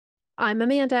I'm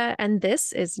Amanda, and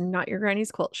this is Not Your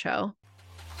Granny's Quilt Show.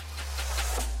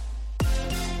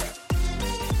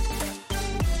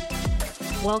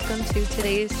 Welcome to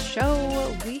today's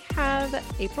show. We have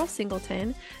April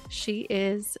Singleton. She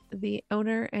is the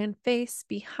owner and face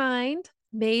behind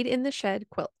Made in the Shed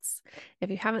Quilts.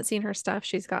 If you haven't seen her stuff,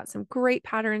 she's got some great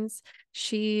patterns.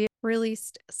 She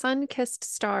released Sun-Kissed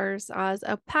Stars as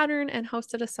a pattern and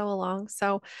hosted a sew along.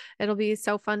 So it'll be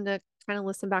so fun to kind of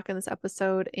listen back in this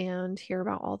episode and hear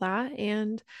about all that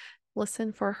and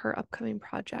listen for her upcoming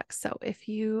projects. So if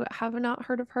you have not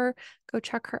heard of her, go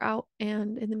check her out.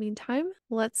 And in the meantime,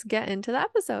 let's get into the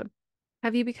episode.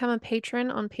 Have you become a patron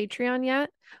on Patreon yet?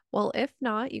 Well, if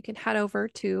not, you can head over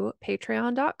to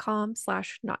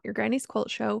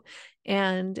patreon.com/notyourgranny'squiltshow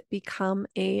and become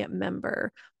a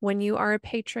member. When you are a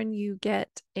patron, you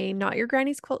get a Not Your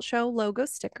Granny's Quilt Show logo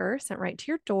sticker sent right to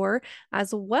your door,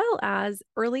 as well as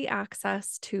early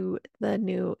access to the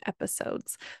new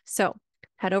episodes. So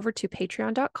head over to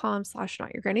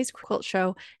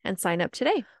patreon.com/notyourgranny'squiltshow and sign up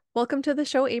today. Welcome to the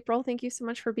show, April. Thank you so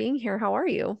much for being here. How are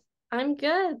you? I'm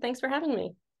good. Thanks for having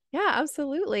me. Yeah,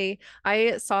 absolutely.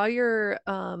 I saw your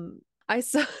I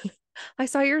saw I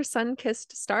saw your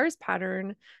Sun-Kissed Stars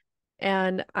pattern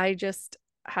and I just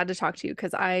had to talk to you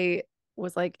because I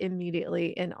was like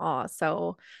immediately in awe.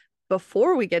 So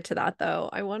before we get to that though,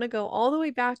 I want to go all the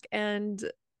way back and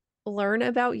learn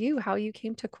about you, how you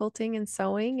came to quilting and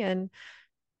sewing and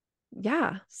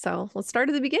yeah, so let's start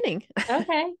at the beginning.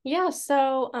 Okay. Yeah.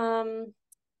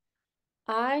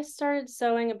 I started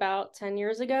sewing about 10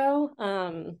 years ago.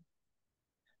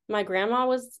 My grandma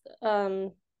was, I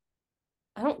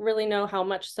don't really know how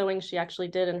much sewing she actually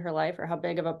did in her life or how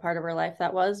big of a part of her life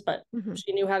that was, but Mhm.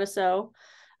 she knew how to sew.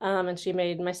 And she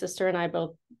made my sister and I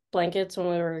both blankets when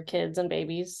we were kids and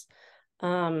babies.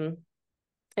 Um,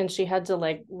 and she had to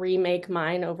like remake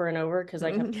mine over and over because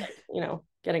I kept like,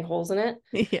 getting holes in it.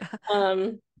 Yeah.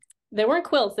 Um, they weren't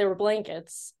quilts, they were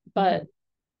blankets, Mhm. but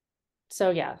so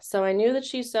yeah, so I knew that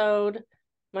she sewed.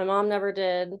 My mom never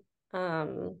did.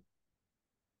 Um,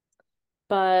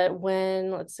 but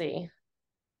when, let's see,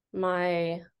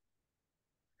 my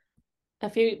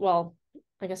well,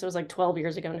 I guess it was like 12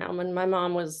 years ago now, when my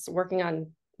mom was working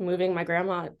on moving my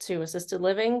grandma to assisted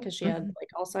living because she had Mhm. like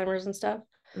Alzheimer's and stuff.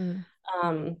 Mhm.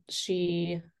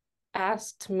 She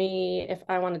asked me if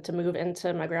I wanted to move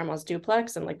into my grandma's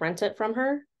duplex and like rent it from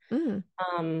her. Mhm.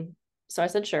 Um, so I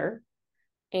said sure.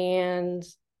 And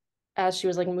as she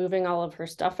was like moving all of her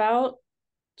stuff out,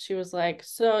 she was like,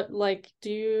 "So, like,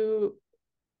 do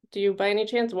you by any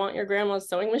chance want your grandma's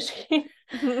sewing machine?"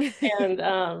 And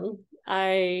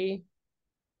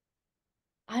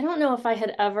I don't know if I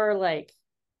had ever like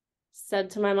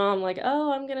said to my mom like,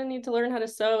 "Oh, I'm gonna need to learn how to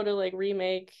sew to like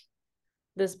remake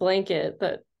this blanket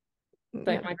that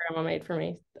Yeah. my grandma made for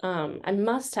me." I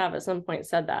must have at some point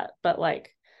said that, but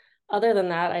like other than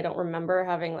that, I don't remember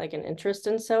having like an interest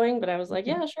in sewing, but I was like, Mhm.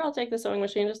 "Yeah, sure, I'll take the sewing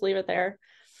machine, just leave it there."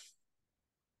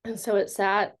 And so it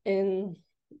sat in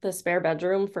the spare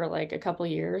bedroom for like a couple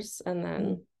years. And Mhm.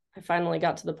 then I finally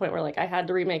got to the point where like I had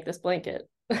to remake this blanket.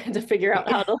 I had to figure out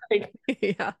how to like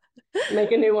Yeah.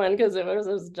 make a new one because it was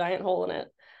a giant hole in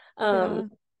it.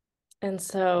 Um, Yeah. and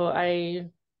so I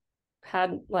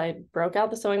had like broke out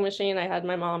the sewing machine. I had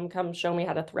my mom come show me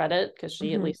how to thread it because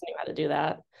she at Mhm. least knew how to do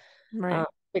that. Right.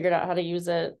 Figured out how to use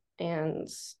it. And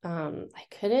I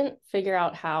couldn't figure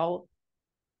out how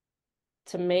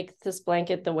to make this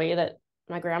blanket the way that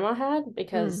my grandma had Mm.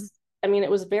 because I mean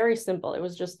it was very simple. It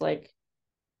was just like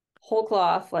whole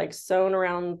cloth like sewn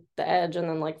around the edge and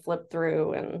then like flipped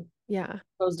through and Yeah.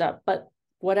 closed up. But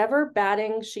whatever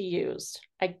batting she used,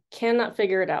 I cannot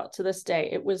figure it out to this day.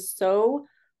 It was so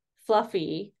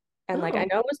fluffy and like I Oh.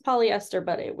 know it was polyester,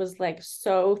 but it was like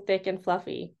so thick and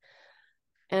fluffy.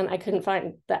 And I couldn't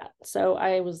find that. So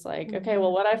I was like, Oh okay, well,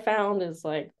 man. what I found is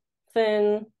like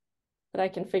thin that I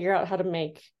can figure out how to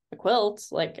make a quilt.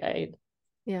 Like I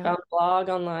Yeah. found a blog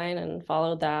online and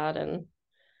followed that and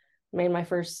made my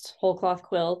first whole cloth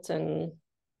quilt. And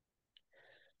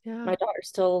Yeah. my daughter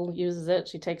still uses it.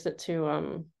 She takes it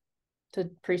to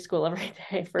preschool every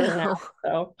day for her nap. Oh.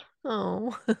 So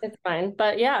Oh. it's fine.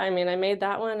 But yeah, I mean, I made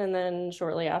that one and then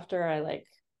shortly after I like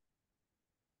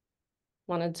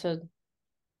wanted to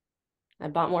I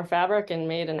bought more fabric and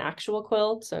made an actual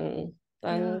quilt and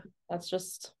then Yeah. that's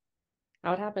just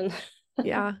how it happened.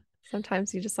 Yeah.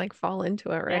 Sometimes you just like fall into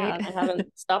it, Yeah, right? I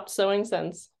haven't stopped sewing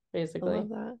since, I love basically.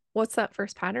 that. What's that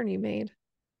first pattern you made?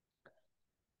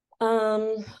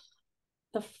 Um,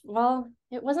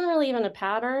 it wasn't really even a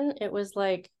pattern. It was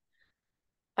like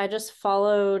I just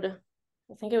followed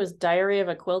I think it was Diary of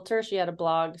a Quilter. She had a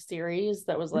blog series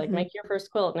that was like, Hmm. make your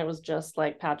first quilt. And it was just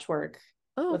like patchwork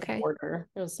Oh, with a okay. border.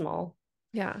 It was small.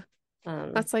 Yeah.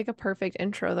 Um, That's like a perfect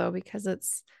intro though, because it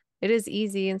is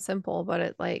easy and simple,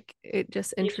 but it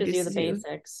just Teaches you the introduces you.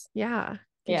 basics. Yeah.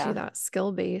 Gives you Yeah. that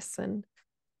skill base, and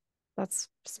that's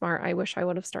smart. I wish I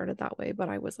would have started that way, but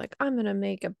I was like, I'm gonna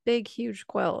make a big, huge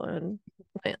quilt and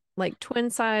went like twin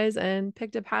size and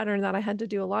picked a pattern that I had to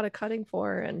do a lot of cutting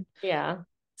for and Yeah. I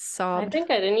sobbed.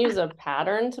 think I didn't use a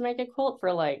pattern to make a quilt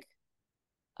for like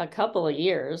a couple of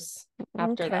years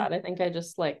after Okay. that. I think I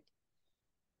just like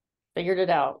figured it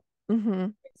out, Hmm.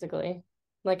 basically.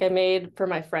 Like I made for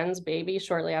my friend's baby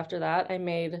shortly after that, I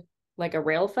made like a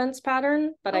rail fence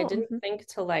pattern, but I Oh, didn't think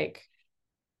to like,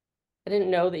 I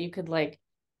didn't know that you could like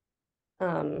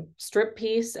strip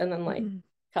piece and then like mhm.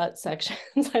 cut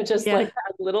sections. I just like Yeah.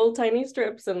 had little tiny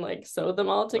strips and like sewed them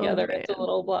all Oh together into man.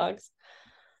 little blocks.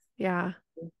 Yeah.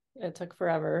 It took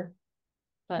forever,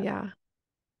 but Yeah.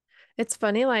 It's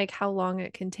funny like how long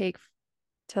it can take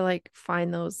to like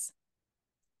find those,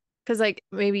 because like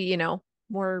maybe,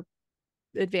 more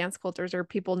advanced quilters or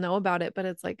people know about it, but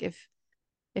it's like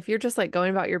if you're just like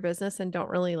going about your business and don't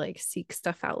really like seek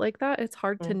stuff out like that, it's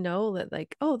hard to mm, know that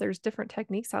like, oh, there's different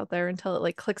techniques out there until it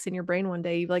like clicks in your brain one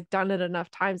day. You've like done it enough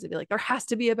times to be like, there has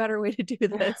to be a better way to do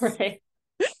this. right.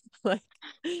 Like,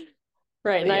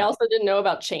 Right. but And I yeah. also didn't know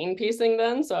about chain piecing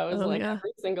then. So I was Oh like yeah.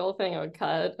 every single thing I would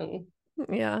cut and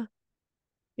Yeah. yeah.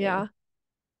 Yeah.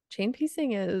 Chain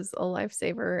piecing is a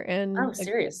lifesaver. Oh, And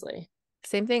seriously.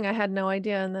 same thing. I had no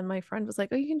idea. And then my friend was like,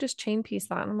 oh, you can just chain piece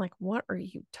that. And I'm like, what are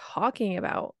you talking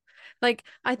about? Like,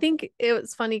 I think it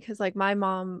was funny because, like, my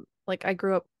mom, like, I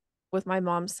grew up with my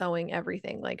mom sewing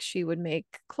everything. Like, she would make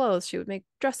clothes, she would make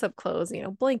dress up clothes,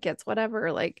 blankets,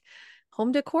 whatever, like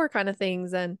home decor kind of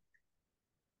things. And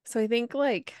so I think,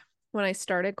 like, when I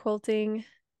started quilting,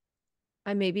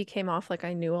 I maybe came off like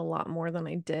I knew a lot more than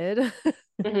I did.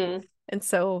 Hmm. And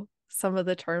so some of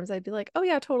the terms I'd be like, oh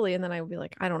yeah, totally. And then I would be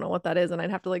like, I don't know what that is. And I'd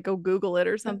have to like go Google it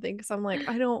or something because I'm like,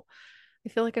 I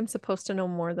feel like I'm supposed to know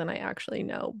more than I actually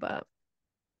know, but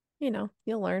you'll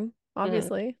learn, Hmm.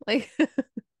 obviously. Like,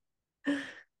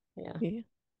 Yeah. yeah.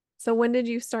 So when did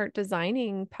you start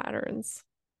designing patterns?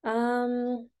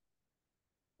 Um,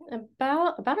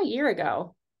 about a year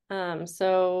ago.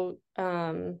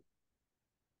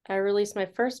 I released my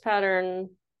first pattern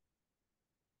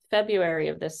February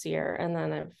of this year, and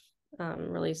then I've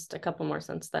released a couple more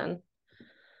since then.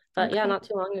 But yeah, Okay. not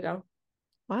too long ago.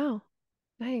 Wow.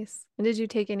 Nice. And did you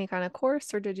take any kind of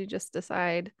course or did you just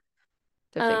decide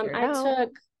to figure it I out?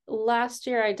 took last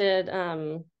year I did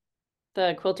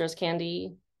the Quilter's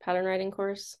Candy pattern writing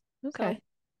course. So Okay.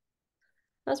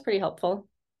 that's pretty helpful.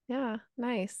 Yeah.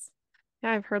 Nice.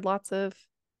 Yeah, I've heard lots of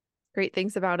great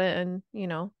things about it. And,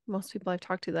 most people I've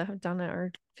talked to that have done it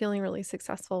are feeling really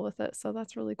successful with it. So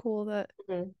that's really cool that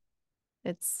Mhm.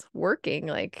 it's working.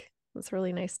 Like, it's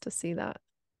really nice to see that,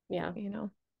 Yeah. you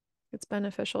know, it's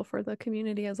beneficial for the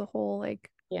community as a whole.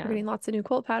 Like, we're Yeah. getting lots of new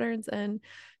quilt patterns and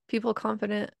people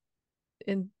confident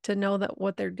in to know that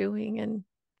what they're doing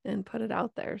and put it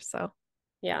out there. So,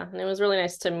 Yeah. And it was really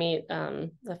nice to meet a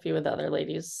few of the other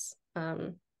ladies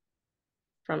from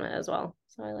it as well.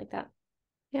 So I like that.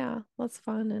 yeah, that's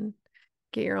fun and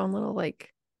get your own little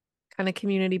like kind of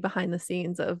community behind the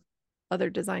scenes of other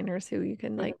designers who you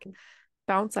can like Mhm.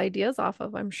 bounce ideas off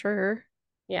of, I'm sure.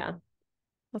 Yeah.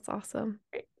 That's awesome.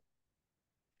 Great.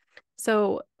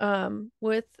 So,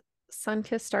 with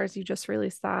Sunkissed Stars, you just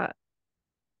released that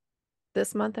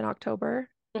this month in October.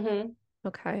 Hmm.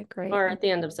 Okay, great. Or And at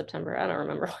the end of September. I don't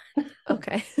remember.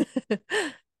 okay.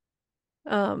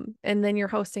 And then you're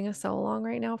hosting a sew along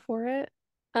right now for it.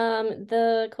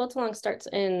 The quilt along starts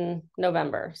in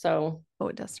November. So Oh,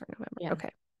 it does start November. yeah. Okay.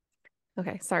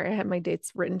 Okay. Sorry, I had my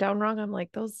dates written down wrong. I'm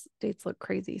like, those dates look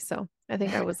crazy. So I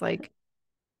think I was like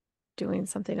doing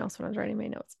something else when I was writing my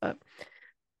notes, but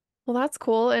well, that's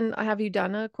cool. And have you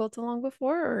done a quilt along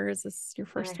before, or is this your I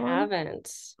first one? haven't.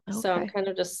 So I'm Okay. kind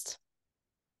of just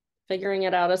figuring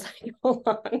it out as I go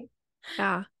along.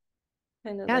 Yeah.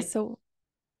 Kind of Yeah. like So,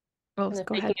 oh, kind of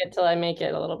go faking ahead. it till I make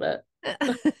it a little bit.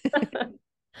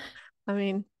 I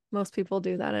mean, most people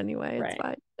do that anyway. It's Right.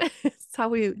 fine. It's how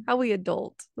we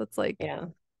adult. That's like Yeah.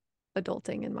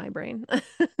 adulting in my brain.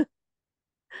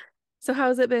 So how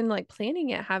has it been like planning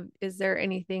it? Is there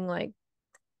anything like,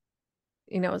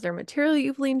 is there material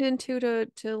you've leaned into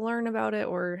to learn about it,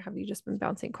 or have you just been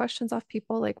bouncing questions off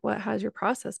people? Like what has your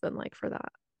process been like for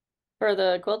that? For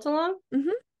the quilt along? Hmm.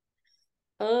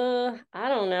 I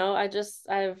don't know.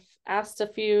 I've asked a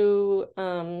few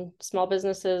small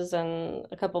businesses and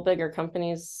a couple bigger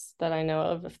companies that I know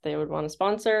of if they would want to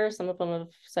sponsor. Some of them have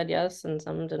said yes and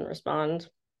some didn't respond.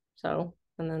 So,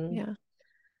 and then Yeah.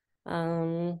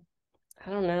 um I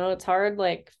don't know. It's hard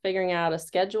like figuring out a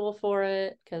schedule for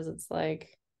it because it's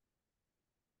like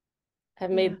I've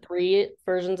Yeah. made three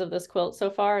versions of this quilt so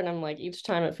far, and I'm like each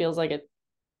time it feels like it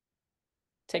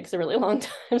takes a really long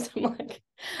time. So I'm like,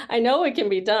 I know it can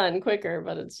be done quicker,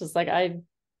 but it's just like I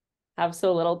have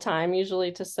so little time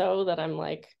usually to sew that I'm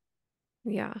like,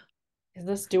 Yeah. is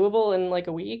this doable in like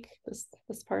a week? This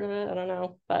part of it? I don't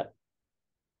know, but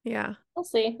Yeah. we'll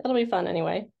see. It'll be fun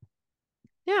anyway.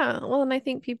 Yeah. Well, and I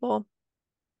think people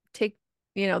take,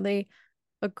 they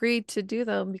agree to do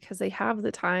them because they have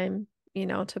the time,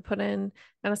 to put in,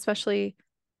 and especially,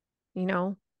 you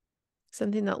know,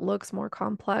 something that looks more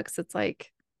complex. It's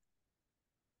like,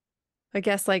 I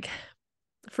guess, like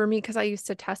for me, because I used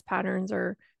to test patterns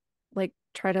or like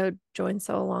try to join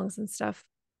sew alongs and stuff,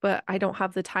 but I don't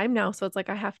have the time now. So it's like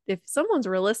if someone's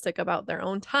realistic about their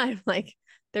own time, like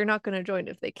they're not going to join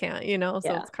if they can't. So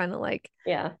Yeah. it's kind of like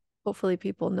Yeah. hopefully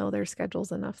people know their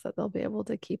schedules enough that they'll be able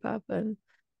to keep up and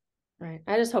Right.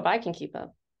 I just hope I can keep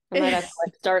up. I might there have to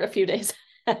like start a few days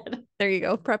ahead. you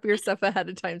go. Prep your stuff ahead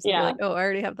of time. So you're Yeah. like, oh, I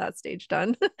already have that stage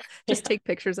done. Just Yeah. take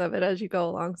pictures of it as you go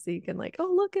along so you can like,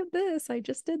 oh, look at this. I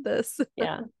just did this.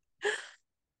 Yeah.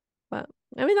 But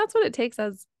I mean, that's what it takes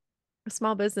as a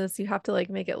small business. You have to like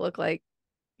make it look like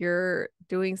you're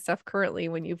doing stuff currently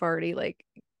when you've already like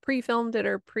pre-filmed it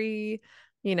or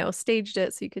staged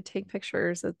it so you could take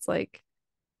pictures. It's like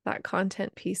that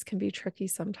content piece can be tricky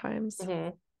sometimes. Hmm.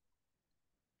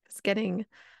 It's getting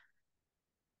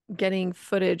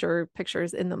footage or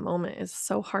pictures in the moment is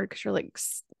so hard because you're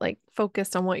like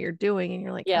focused on what you're doing and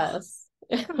you're like, oh, Yes.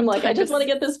 I don't I'm have like, I time to just want to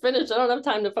get this finished. I don't have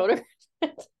time to photograph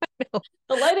it. know.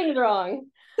 The lighting's wrong.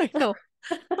 I know.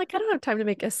 Like I don't have time to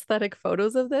make aesthetic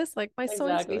photos of this. Like my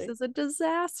sewing space Exactly. is a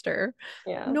disaster.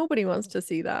 Yeah. Nobody wants to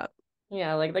see that.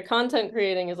 Yeah. Like the content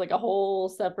creating is like a whole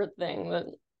separate thing that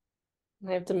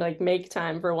I have to like make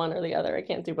time for one or the other. I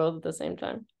can't do both at the same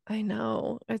time. I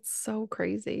know. It's so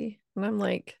crazy. And I'm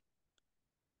like,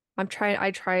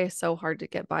 I try so hard to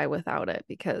get by without it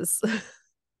because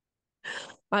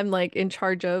I'm like in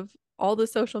charge of all the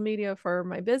social media for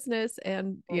my business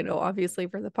and, Mm. obviously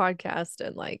for the podcast.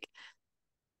 And like,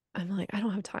 I'm like, I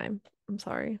don't have time. I'm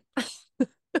sorry.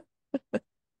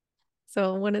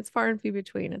 So when it's far and few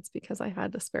between, it's because I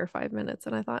had to spare 5 minutes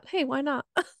and I thought, hey, why not?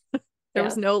 There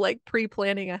was Yeah. no like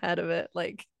pre-planning ahead of it.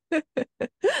 Like,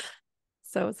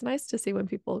 so it's nice to see when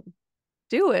people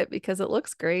do it because it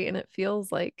looks great and it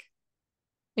feels like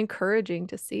encouraging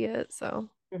to see it. So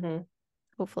Hmm.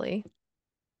 hopefully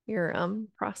your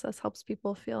process helps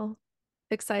people feel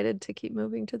excited to keep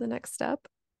moving to the next step.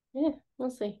 Yeah. We'll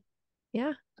see.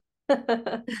 Yeah.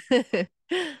 That'll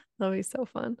be so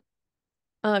fun.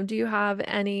 Do you have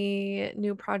any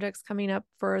new projects coming up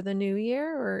for the new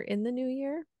year or in the new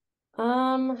year?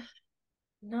 Um,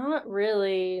 Not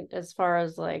really as far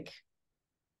as like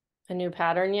a new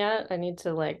pattern yet. I need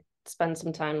to like spend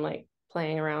some time like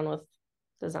playing around with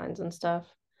designs and stuff.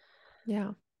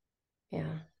 Yeah.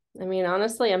 Yeah. I mean,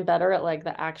 honestly, I'm better at like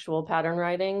the actual pattern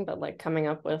writing, but like coming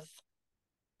up with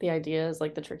the idea is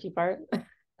like the tricky part.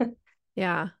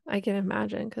 Yeah, I can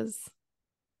imagine because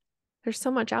there's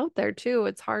so much out there too.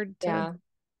 It's hard to Yeah,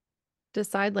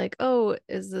 decide like, oh,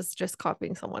 is this just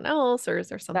copying someone else or is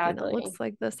there something that exactly. looks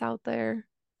like this out there?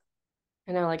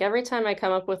 I know, like every time I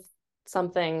come up with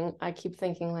something, I keep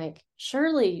thinking like,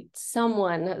 surely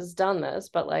someone has done this,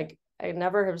 but like I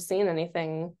never have seen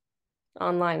anything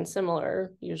online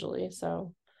similar usually.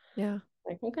 So Yeah,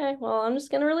 like, okay, well, I'm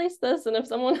just gonna release this, and if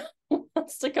someone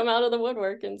wants to come out of the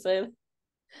woodwork and say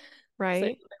right.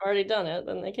 they've already done it,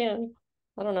 then they can.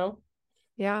 I don't know.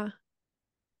 Yeah.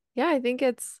 Yeah, I think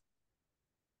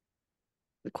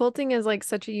quilting is like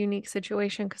such a unique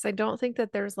situation because I don't think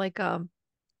that there's like a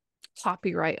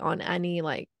copyright on any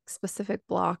like specific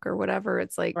block or whatever.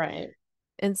 It's like, Right.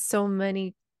 and so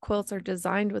many quilts are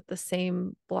designed with the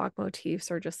same block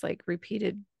motifs or just like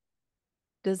repeated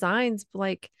designs,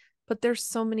 like, but there's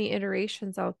so many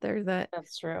iterations out there that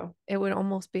That's true. it would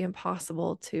almost be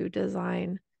impossible to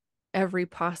design every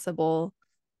possible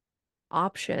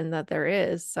option that there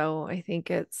is. So I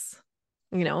think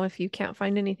if you can't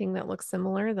find anything that looks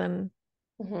similar, then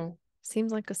Hmm.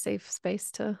 seems like a safe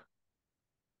space to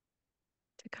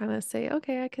kind of say,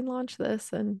 okay, I can launch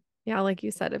this. And yeah, like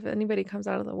you said, if anybody comes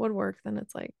out of the woodwork, then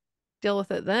it's like deal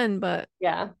with it then. But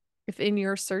Yeah. if in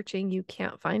your searching you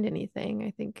can't find anything,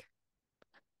 I think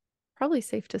probably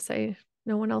safe to say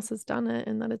no one else has done it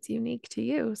and that it's unique to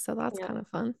you. So that's Yeah. kind of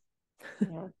fun.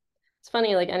 Yeah. It's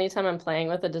funny, like anytime I'm playing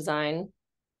with a design,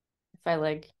 if I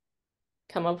like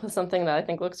come up with something that I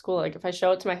think looks cool, like if I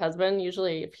show it to my husband,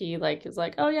 usually if he like is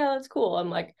like, "Oh yeah, that's cool." I'm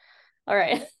like, "All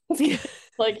right."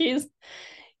 Like he's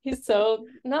so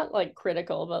not like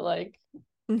critical, but like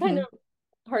kind Hmm. of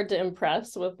hard to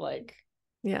impress with like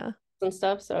Yeah. and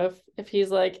stuff. So if he's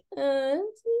like,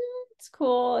 it's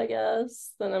cool, I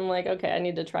guess, then I'm like, okay, I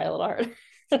need to try a little harder.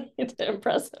 I need to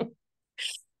impress him.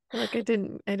 You're like I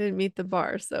didn't meet the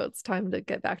bar, so it's time to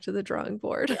get back to the drawing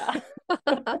board. Yeah,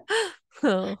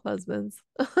 Oh, husbands.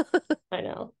 I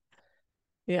know.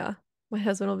 Yeah. My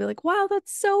husband will be like, "Wow,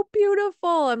 that's so beautiful."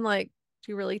 I'm like,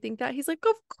 "Do you really think that?" He's like,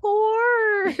 "Of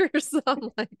course." I'm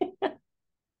like,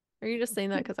 "Are you just saying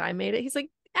that because I made it?" He's like,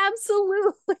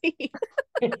 "Absolutely."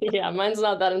 Yeah, mine's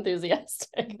not that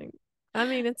enthusiastic. Like, I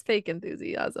mean, it's fake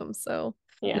enthusiasm. So,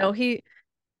 no, Yeah.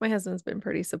 my husband's been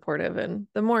pretty supportive, and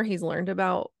the more he's learned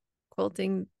about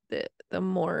quilting, the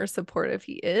more supportive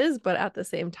he is. But at the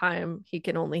same time, he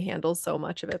can only handle so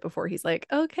much of it before he's like,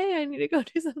 okay, I need to go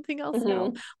do something else now.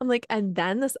 Hmm. I'm like, and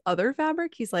then this other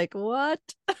fabric, he's like, what?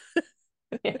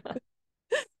 Yeah.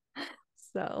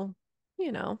 So,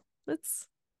 you know, it's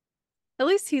at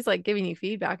least he's like giving you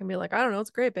feedback and be like, I don't know, it's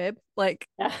great, babe. Like,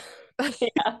 Yeah.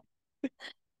 Yeah.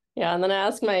 Yeah. And then I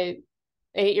asked my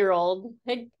 8-year-old,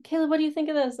 "Hey, Caleb, what do you think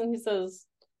of this?" And he says,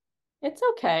 "It's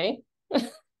okay."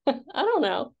 I don't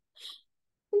know.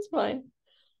 It's fine.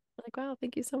 like, wow,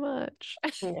 thank you so much.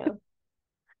 Yeah.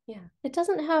 Yeah. It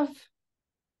doesn't have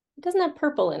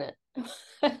purple in it.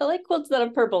 I like quilts that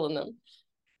have purple in them.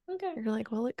 Okay. You're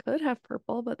like, well, it could have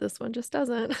purple, but this one just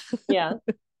doesn't. Yeah.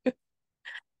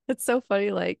 It's so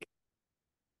funny, like,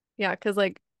 yeah, because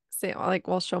like say like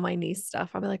we'll show my niece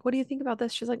stuff. I'll be like, what do you think about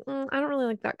this? She's like, I don't really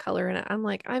like that color in it. I'm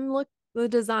like, I'm look the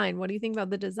design. What do you think about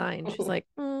the design? She's like,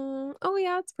 oh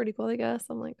yeah, it's pretty cool, I guess.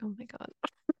 I'm like, oh my God.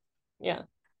 Yeah.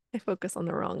 I focus on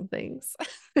the wrong things.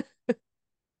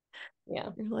 Yeah.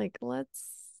 You're like, let's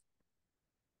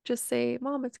just say,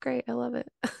 Mom, it's great. I love it.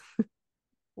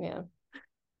 Yeah.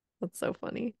 That's so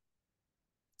funny.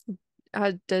 So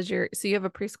you have a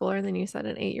preschooler and then you said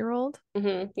an 8-year-old?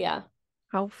 Yeah.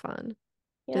 How fun.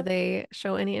 Do Yep. they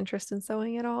show any interest in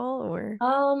sewing at all or?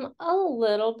 A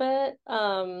little bit.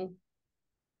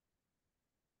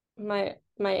 My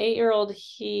 8-year-old,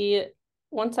 he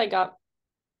once I got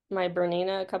my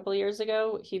Bernina a couple years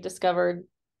ago, he discovered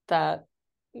that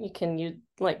you can use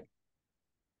like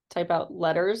type out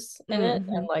letters in it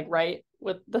Mm-hmm. and like write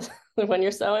with the when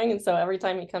you're sewing. And so every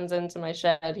time he comes into my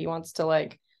shed, he wants to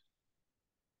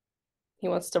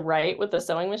write with the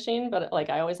sewing machine, but like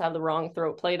I always have the wrong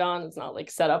throat plate on. It's not like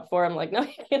set up for him. Like, no,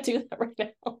 you can't do that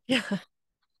right now. Yeah.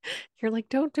 You're like,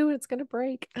 don't do it. It's gonna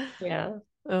break. Yeah.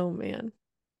 Oh man.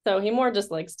 So he more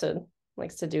just likes to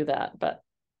do that, but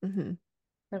Hmm.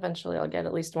 eventually I'll get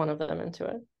at least one of them into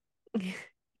it.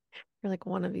 You're like,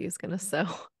 one of you is gonna sew.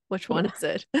 Which one Yeah. is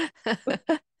it?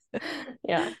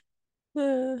 Yeah.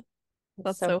 Uh, It's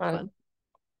That's so so fun.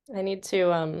 fun. I need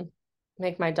to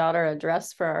make my daughter a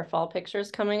dress for our fall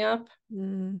pictures coming up.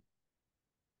 Mm,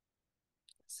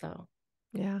 So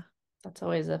yeah. that's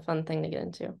always a fun thing to get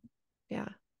into. Yeah.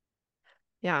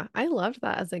 Yeah. I loved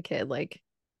that as a kid, like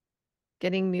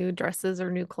getting new dresses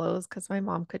or new clothes because my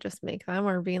mom could just make them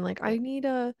or being like, I need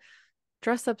a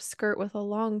dress up skirt with a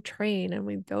long train. And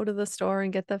we'd go to the store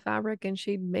and get the fabric and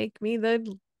she'd make me the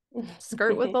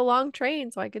skirt with a long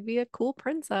train so I could be a cool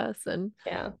princess. And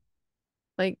Yeah.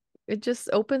 like it just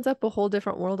opens up a whole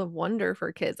different world of wonder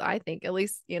for kids, I think. At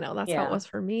least, that's how it Yeah. was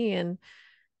for me. And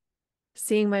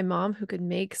seeing my mom who could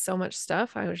make so much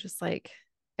stuff, I was just like,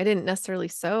 I didn't necessarily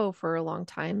sew for a long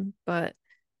time, but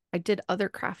I did other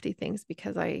crafty things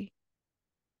because I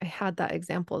had that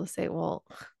example to say, well,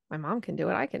 my mom can do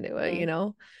it, I can do it, Mhm.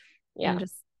 and Yeah.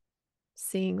 just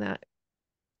seeing that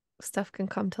stuff can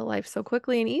come to life so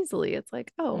quickly and easily. It's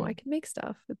like, oh, I Mm. can make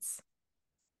stuff.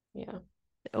 Yeah.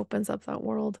 It opens up that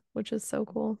world, which is so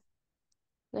cool.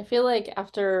 I feel like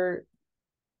after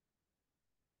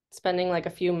spending like a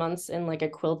few months in like a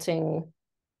quilting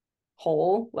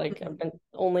hole, like I've been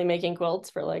only making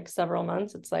quilts for like several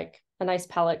months, it's like a nice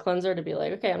palate cleanser to be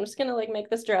like, okay, I'm just gonna like make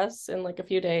this dress in like a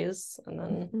few days, and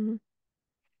then Hmm.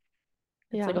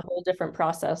 it's like a Yeah. whole different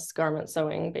process, garment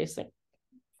sewing basic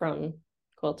from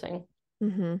quilting.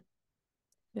 Hmm.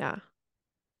 Yeah.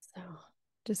 So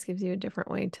Just gives you a different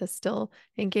way to still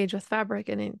engage with fabric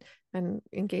and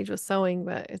engage with sewing,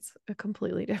 but it's a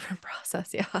completely different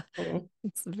process. Yeah. mm,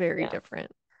 It's very yeah.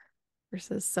 different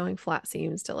versus sewing flat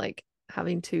seams to like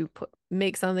having to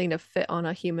make something to fit on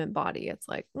a human body. It's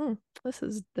like, this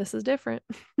is different.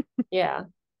 Yeah.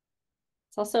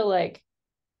 It's also like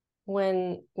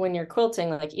when you're quilting,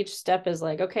 like each step is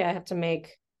like, okay, I have to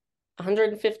make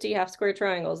 150 half square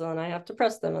triangles and then I have to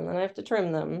press them and then I have to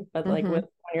trim them. But like Mm-hmm. when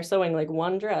you're sewing like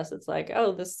one dress, it's like,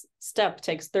 oh, this step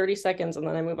takes 30 seconds and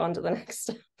then I move on to the next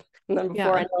step. And then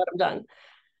before I Yeah. know it, I'm done.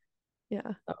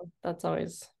 Yeah. So that's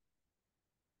always,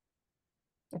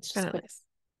 it's just Kind of quick. nice.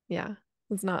 Yeah.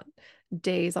 It's not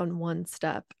days on one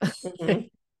step. Hmm.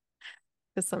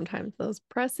 Because sometimes the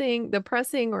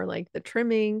pressing or like the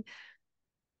trimming,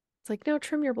 it's like, no,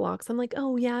 trim your blocks. I'm like,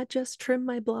 oh yeah, just trim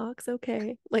my blocks.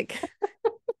 Okay. Like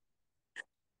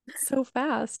it's so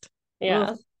fast.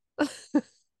 Ugh. Yeah.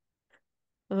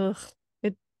 Ugh.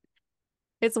 It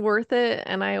it's worth it.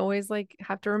 And I always like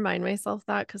have to remind myself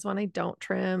that because when I don't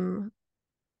trim,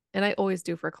 and I always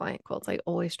do for client quilts, I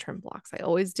always trim blocks. I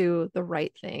always do the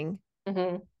right thing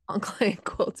Hmm. on client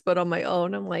quilts, but on my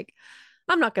own, I'm like,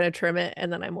 I'm not gonna trim it.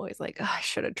 And then I'm always like, oh, I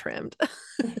should have trimmed.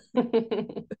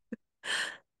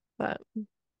 But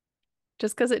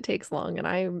just because it takes long and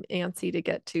I'm antsy to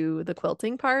get to the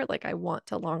quilting part, like I want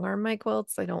to long arm my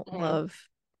quilts. Hmm. I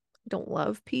don't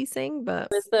love piecing, but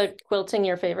Is the quilting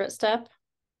your favorite step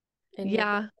in your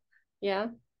yeah, yeah?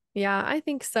 yeah, I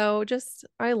think so. Just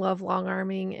I love long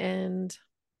arming and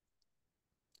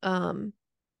um,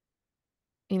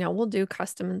 we'll do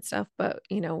custom and stuff, but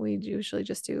we usually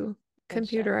just do Edge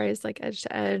to edge. computerized like edge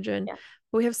to edge and Yeah.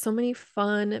 we have so many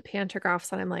fun pantographs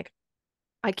that I'm like,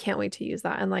 I can't wait to use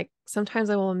that. And like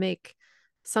sometimes I will make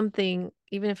something,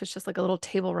 even if it's just like a little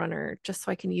table runner, just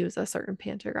so I can use a certain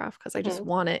pantograph because I just Hmm.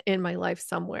 want it in my life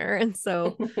somewhere. And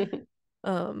so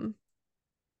um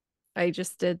I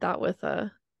just did that with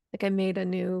I made a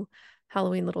new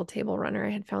Halloween little table runner. I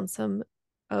had found some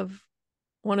of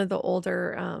one of the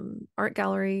older art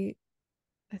gallery,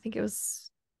 I think it was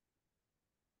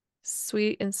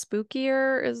Sweet and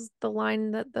Spookier is the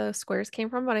line that the squares came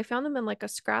from, but I found them in like a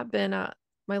scrap bin at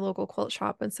my local quilt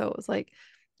shop. And so it was like,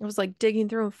 I was like digging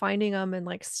through and finding them and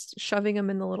like shoving them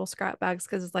in the little scrap bags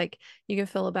because it's like you can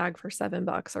fill a bag for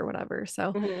 $7 or whatever.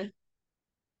 So Hmm.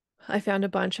 I found a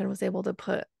bunch and was able to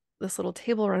put this little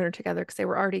table runner together because they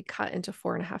were already cut into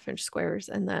 4.5-inch squares.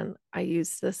 And then I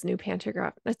used this new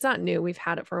pantograph. It's not new, we've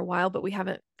had it for a while, but we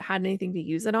haven't had anything to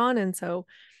use it on. And so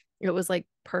it was like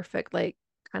perfect, like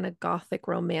kind of gothic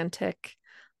romantic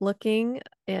looking,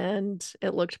 and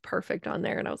it looked perfect on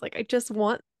there. And I was like, I just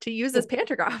want to use this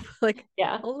pantograph. Like,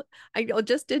 Yeah. I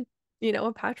just did,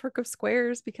 a patchwork of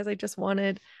squares because I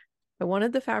wanted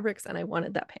the fabrics and I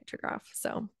wanted that pantograph.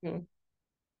 So Mhm.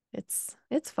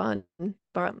 it's fun.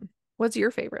 But what's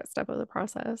your favorite step of the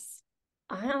process?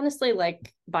 I honestly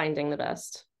like binding the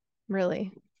best.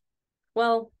 Really?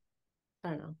 Well, I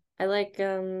don't know. I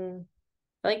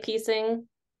like piecing.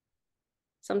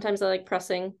 Sometimes I like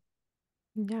pressing,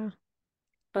 Yeah.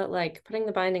 but like putting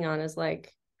the binding on is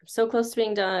like I'm so close to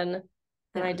being done.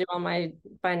 And I Yeah. do all my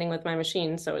binding with my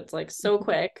machine, so it's like so Mhm.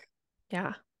 quick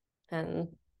Yeah.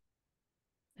 and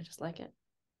I just like it.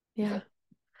 Yeah.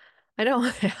 I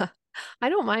don't, yeah. I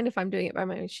don't mind if I'm doing it by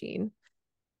my machine.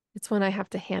 It's when I have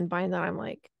to hand bind that I'm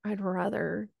like, I'd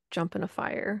rather jump in a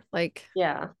fire. Like,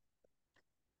 Yeah.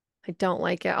 I don't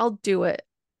like it. I'll do it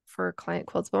for client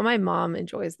quilts, but my mom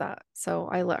enjoys that. So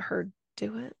I let her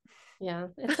do it. Yeah.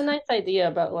 It's a nice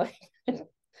idea, but like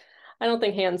I don't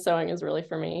think hand sewing is really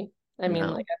for me. I mean,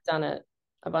 like No. I've done it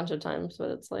a bunch of times,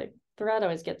 but it's like thread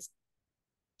always gets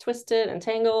twisted and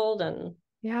tangled and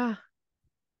Yeah.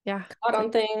 Yeah. caught It's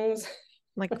on things.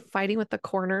 like fighting with the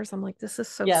corners. I'm like, this is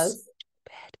so Yes.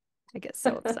 stupid. I get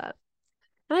so upset.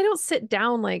 And I don't sit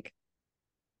down like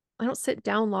I don't sit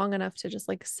down long enough to just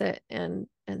like sit and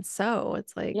sew.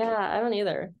 It's Yeah, like, I don't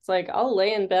either. It's like I'll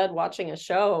lay in bed watching a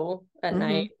show at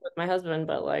night mm-hmm. with my husband,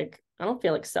 but like I don't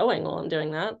feel like sewing while I'm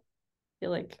doing that. I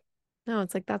feel like No,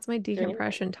 it's like that's my doing anything.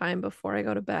 decompression time before I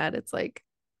go to bed. It's like,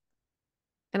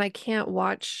 and I can't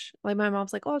watch, like my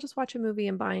mom's like, oh, I'll just watch a movie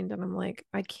and bind. And I'm like,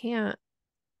 I can't.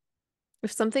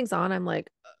 If something's on, I'm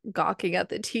like gawking at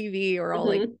the TV or I'll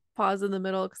like Hmm. pause in the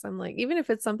middle because I'm like, even if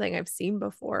it's something I've seen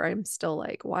before, I'm still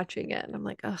like watching it. And I'm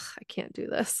like, ugh, I can't do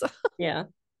this. Yeah.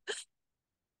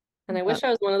 And I But wish I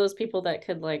was one of those people that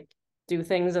could like do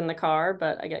things in the car,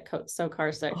 but I get so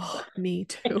car sick. oh, me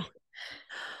too.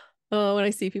 Oh, when I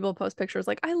see people post pictures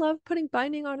like, I love putting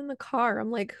binding on in the car. I'm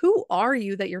like, who are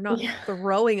you that you're not Yeah.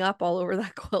 throwing up all over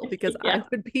that quilt? Because I Yeah.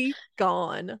 would be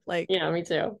gone. Like, Yeah, me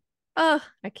too. I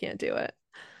can't do it.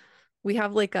 We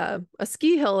have like a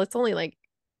ski hill. It's only like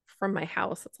from my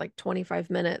house, it's like 25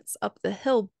 minutes up the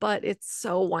hill, but it's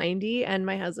so windy. And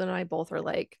my husband and I both are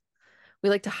like, we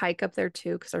like to hike up there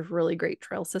too, because there's really great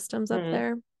trail systems up Mm.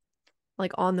 there,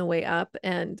 like on the way up.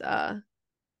 And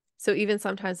So even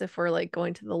sometimes if we're like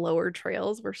going to the lower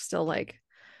trails, we're still like,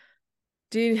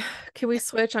 dude, can we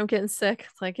switch? I'm getting sick.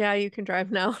 It's like, yeah, you can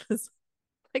drive now. It's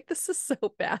like, this is so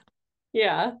bad.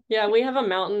 Yeah. Yeah. We have a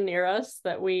mountain near us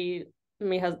that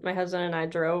my husband and I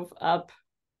drove up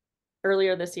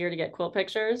earlier this year to get quilt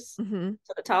pictures Hmm.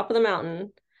 to the top of the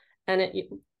mountain. And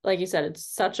like you said, it's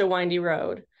such a windy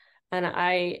road. And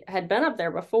I had been up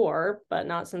there before, but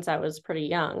not since I was pretty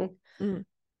young. Mm.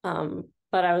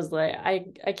 But I was like,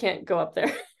 I can't go up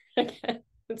there again.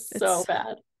 It's so It's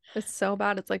bad. it's so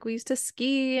bad. It's like we used to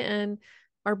ski and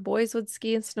our boys would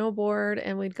ski and snowboard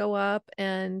and we'd go up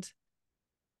and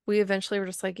we eventually were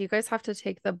just like, you guys have to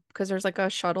take because there's like a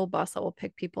shuttle bus that will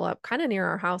pick people up kind of near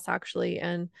our house actually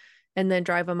and then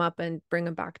drive them up and bring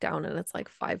them back down and it's like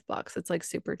 $5. It's like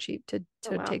super cheap to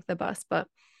Oh to wow. take the bus, but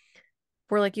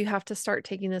we're like, you have to start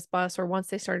taking this bus or once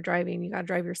they started driving, you got to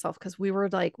drive yourself because we were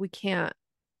like, we can't.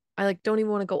 I like don't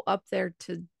even want to go up there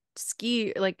to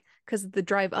ski like because the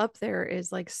drive up there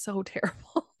is like so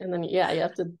terrible. And then yeah, you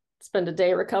have to spend a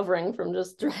day recovering from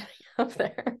just driving up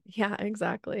there. Yeah,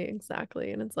 exactly,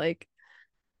 exactly. And it's like,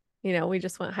 we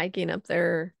just went hiking up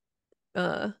there.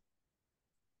 Well,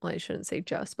 I shouldn't say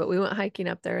just, but we went hiking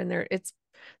up there and it's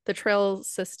the trail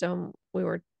system we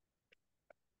were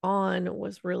on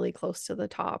was really close to the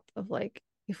top of like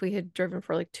if we had driven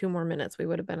for like 2 more minutes, we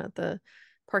would have been at the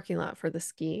parking lot for the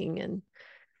skiing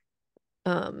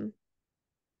um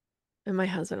and my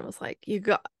husband was like,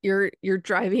 your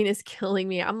driving is killing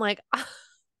me. I'm like,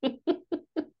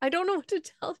 I don't know what to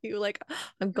tell you. Like,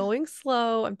 I'm going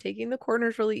slow. I'm taking the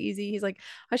corners really easy. He's like,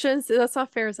 I shouldn't say that's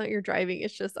not fair. It's not your driving.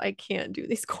 It's just I can't do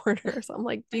these corners. I'm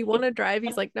like, do you want to drive?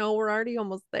 He's like, no, we're already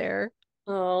almost there.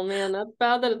 Oh man, that's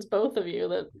bad that it's both of you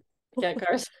that get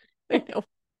cars. I know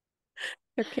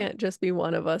there can't just be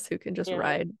one of us who can just Yeah.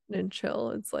 ride and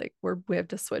chill. It's like we have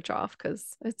to switch off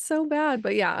because it's so bad.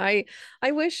 But yeah, I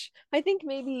think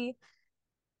maybe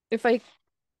if I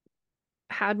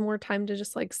had more time to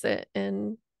just like sit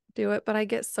and do it, but I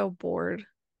get so bored.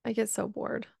 I get so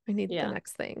bored. I need the Yeah.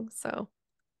 next thing. So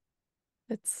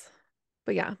it's,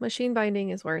 but yeah, machine binding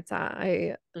is where it's at.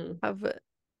 I Mm. have,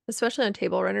 especially on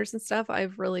table runners and stuff,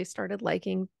 I've really started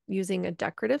liking using a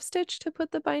decorative stitch to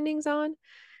put the bindings on.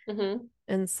 Mm-hmm.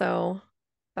 And so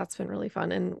that's been really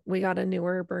fun. And we got a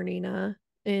newer Bernina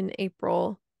in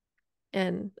April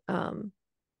and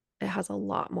it has a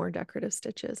lot more decorative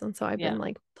stitches. And so I've been Yeah.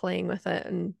 like playing with it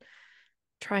and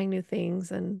trying new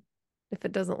things. And if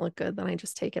it doesn't look good, then I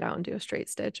just take it out and do a straight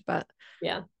stitch. But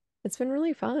Yeah. it's been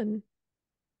really fun.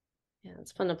 Yeah.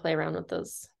 It's fun to play around with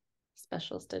those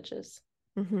special stitches.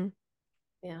 Hmm.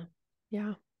 Yeah.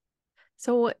 Yeah.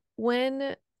 So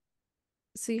did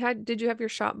you have your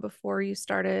shop before you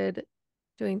started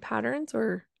doing patterns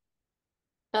or?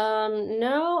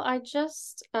 No, I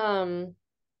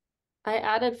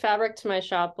added fabric to my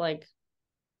shop like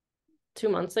 2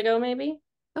 months ago, maybe.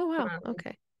 Oh, wow. Um,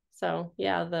 Okay. so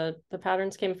yeah, the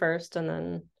patterns came first and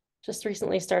then just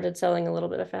recently started selling a little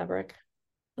bit of fabric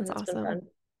and That's it's been awesome. fun.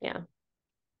 Yeah.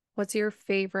 What's your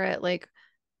favorite, like,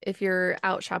 if you're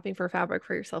out shopping for fabric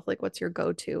for yourself, like, what's your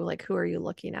go-to? Like, who are you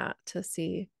looking at to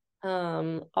see?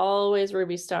 Always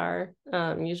Ruby Star.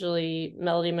 Usually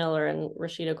Melody Miller and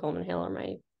Rashida Coleman Hale are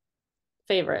my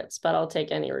favorites, but I'll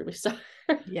take any Ruby Star.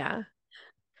 Yeah.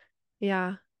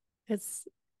 Yeah. It's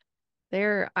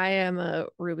there. I am a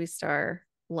Ruby Star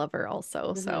lover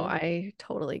also, so Hmm. I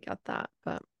totally get that.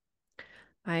 But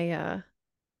I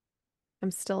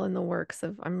I'm still in the works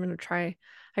of I'm gonna try.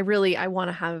 I want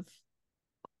to have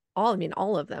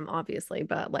all of them, obviously,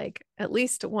 but like at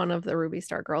least one of the Ruby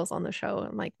Star girls on the show.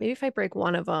 I'm like, maybe if I break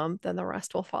one of them, then the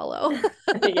rest will follow.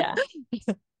 Yeah.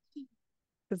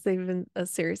 Because they've been a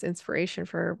serious inspiration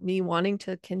for me wanting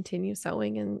to continue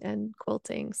sewing and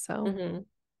quilting. So Hmm.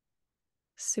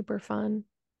 super fun.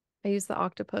 I use the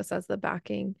octopus as the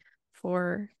backing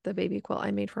for the baby quilt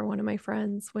I made for one of my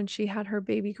friends when she had her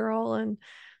baby girl. And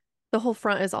the whole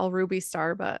front is all Ruby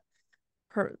Star, but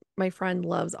my friend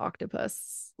loves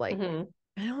octopus. Like, Hmm.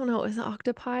 I don't know, is it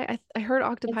octopi? I heard It's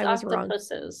octopi was wrong.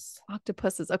 octopuses.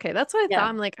 Octopuses. Okay, that's what I thought. Yeah.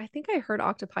 I'm like, I think I heard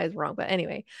octopi is wrong. But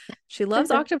anyway, she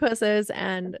loves octopuses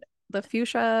and the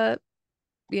fuchsia,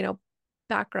 you know,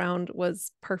 background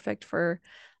was perfect for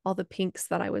all the pinks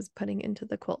that I was putting into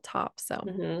the quilt top. So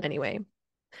Hmm. anyway,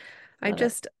 I'm Love it.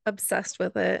 just obsessed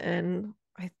with it. And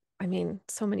I mean,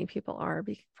 so many people are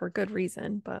for good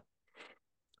reason, but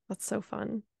that's so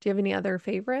fun. Do you have any other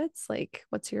favorites? Like,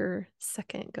 what's your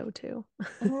second go-to?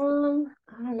 I don't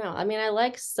know. I mean, I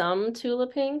like some Tula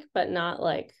Pink, but not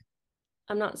like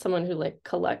I'm not someone who like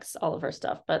collects all of her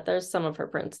stuff, but there's some of her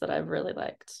prints that I've really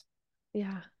liked.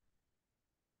 Yeah.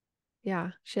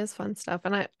 Yeah, she has fun stuff.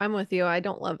 And I'm with you. I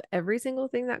don't love every single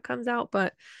thing that comes out,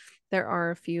 but there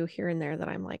are a few here and there that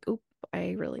I'm like, oop,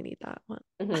 I really need that one.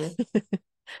 Hmm.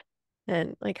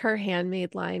 And like her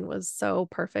handmade line was so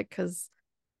perfect because,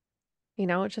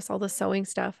 it's just all the sewing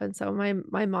stuff. And so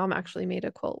my mom actually made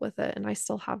a quilt with it, and I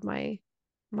still have my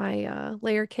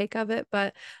layer cake of it,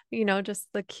 but just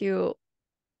the cute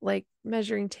like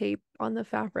measuring tape on the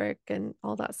fabric and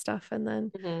all that stuff. And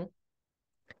then Hmm.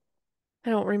 I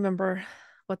don't remember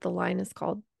what the line is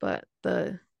called, but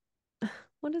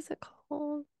what is it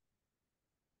called?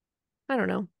 I don't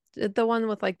know. The one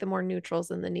with like the more neutrals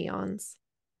and the neons.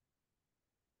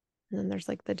 And then there's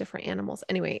like the different animals.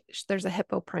 Anyway, there's a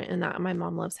hippo print in that. My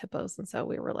mom loves hippos. And so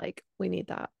we were like, we need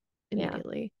that Yeah.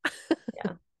 immediately.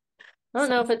 Yeah. I don't So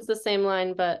know if it's fun. the same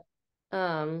line, but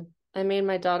I made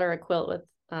my daughter a quilt with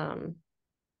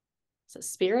it's a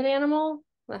spirit animal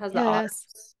that has the Yes.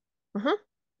 otters. Uh-huh.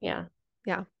 Yeah.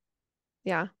 Yeah.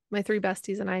 Yeah. My three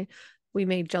besties and I, we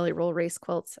made jelly roll race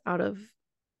quilts out of,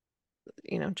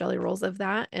 jelly rolls of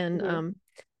that. And Hmm.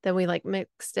 then we like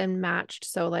mixed and matched.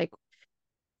 So like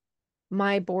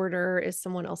my border is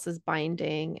someone else's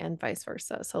binding and vice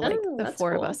versa. So like Oh, the that's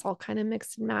four of cool. us all kind of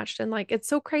mixed and matched. And like it's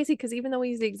so crazy because even though we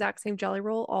use the exact same jelly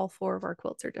roll, all four of our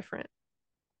quilts are different.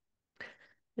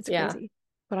 It's Yeah. crazy.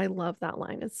 But I love that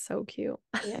line. It's so cute.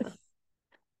 Yeah.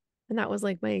 And that was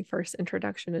like my first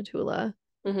introduction to Tula.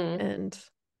 Hmm. And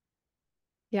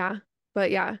yeah,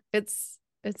 but yeah, it's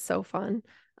so fun.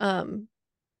 Um,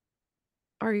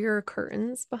 are your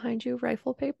curtains behind you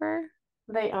rifle paper?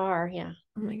 They are, yeah.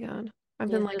 Oh my God. I've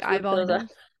Yeah, been I like just ripped eyeballing those up.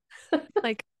 them.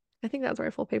 Like, I think that's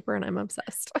rifle paper and I'm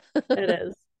obsessed. It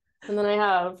is. And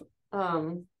then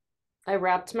um I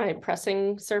wrapped my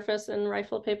pressing surface in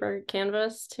rifle paper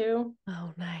canvas too.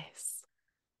 Oh, nice.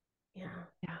 Yeah.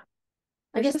 Yeah.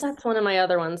 I There's guess just, that's one of my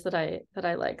other ones that I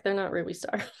like. They're not Ruby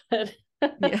Star, but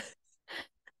yeah.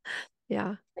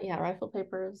 Yeah. yeah, rifle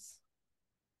paper is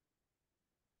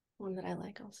one that I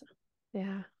like also.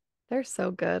 Yeah. They're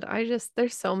so good. There's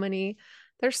so many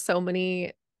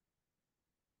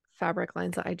fabric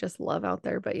lines that I just love out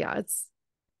there. But yeah,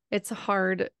 it's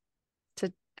hard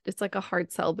to, it's like a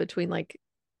hard sell between like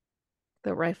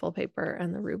the rifle paper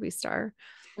and the Ruby Star.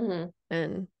 Hmm.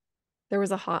 And there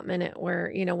was a hot minute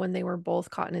where, when they were both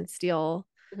cotton and steel,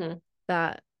 Hmm.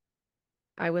 that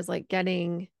I was like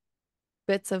getting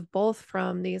bits of both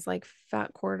from these like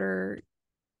fat quarter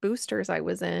boosters I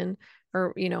was in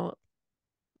or,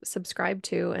 subscribed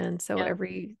to. And so Yeah.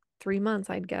 every 3 months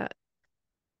I'd get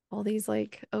all these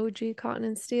like OG cotton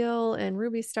and steel and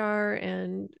Ruby Star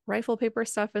and rifle paper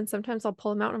stuff. And sometimes I'll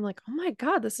pull them out and I'm like, oh my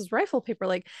God, this is rifle paper.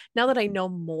 Like now that I know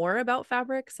more about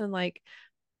fabrics and like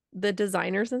the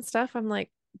desseiners and stuff, I'm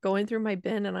like going through my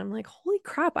bin and I'm like, holy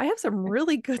crap, I have some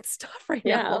really good stuff right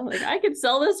Yeah. now. Like I could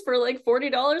sell this for like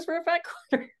 $40 for a fat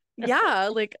quarter. Yeah,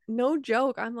 like no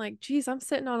joke. I'm like, geez, I'm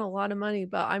sitting on a lot of money,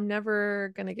 but I'm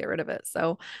never gonna get rid of it.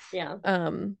 So, Yeah.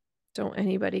 um, don't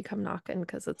anybody come knocking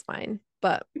because it's fine.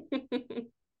 But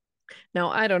no,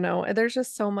 I don't know. There's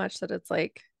just so much that it's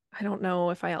like, I don't know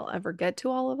if I'll ever get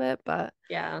to all of it, but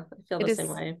Yeah, I feel it the same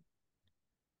is way.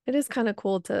 it is kind of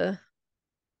cool to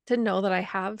know that I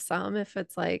have some if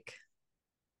it's like,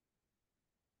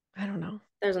 I don't know.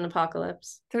 There's an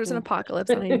apocalypse. There's an You apocalypse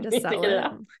and I need to need to sell get it it.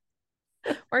 out.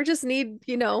 Or just need,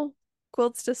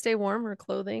 quilts to stay warm or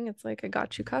clothing. It's like I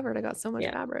got you covered. I got so much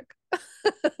Yeah. fabric.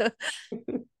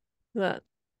 That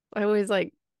I always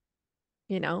like,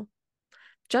 you know,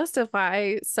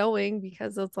 justify sewing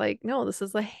because it's like, no, this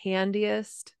is like the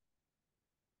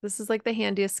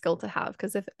handiest skill to have.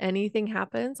 Because if anything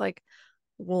happens, like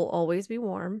we'll always be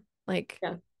warm. Like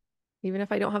Yeah. even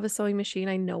if I don't have a sewing machine,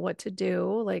 I know what to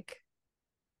do. Like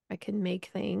I can make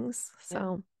things. Yeah.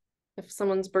 So If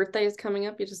someone's birthday is coming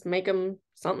up, you just make them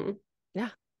something. yeah,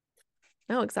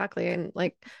 no, exactly. And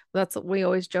like that's what we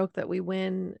always joke that we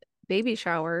win baby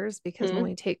showers because when Hmm.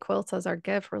 we take quilts as our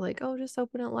gift, we're like, oh, just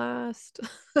open it last.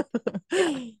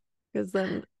 Yeah. Because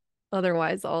then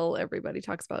otherwise all everybody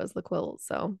talks about is the quilt.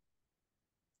 So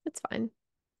it's fine.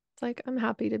 It's like I'm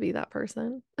happy to be that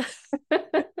person. Uh,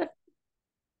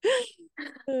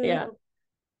 Yeah.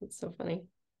 It's so funny.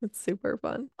 It's super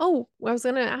fun. Oh, I was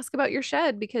gonna ask about your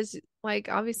shed because like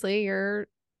obviously you're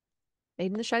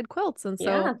made in the shed quilts. And so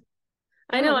Yeah.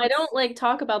 I yeah, know I let's don't like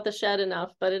talk about the shed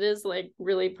enough, but it is like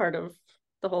really part of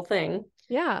the whole thing.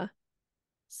 yeah.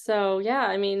 So, yeah,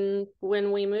 I mean,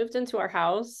 when we moved into our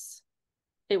house,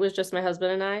 it was just my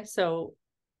husband and I. So,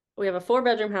 we have a 4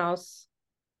 bedroom house.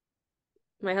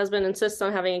 My husband insists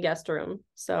on having a guest room.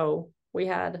 So,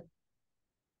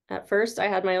 at first, I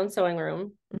had my own sewing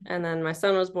room, and then my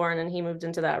son was born and he moved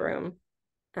into that room.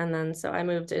 And then so I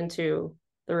moved into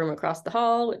the room across the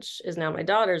hall, which is now my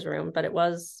daughter's room, but it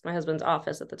was my husband's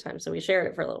office at the time. So we shared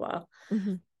it for a little while.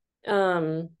 Hmm.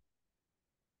 Um,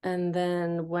 and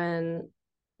then when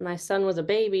my son was a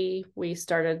baby, we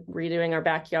started redoing our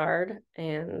backyard.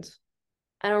 And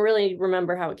I don't really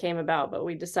remember how it came about, but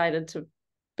we decided to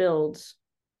build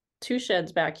two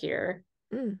sheds back here.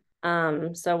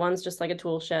 Mm. So one's just like a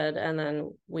tool shed, and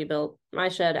then we built my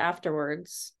shed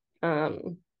afterwards.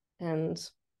 And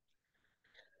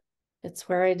it's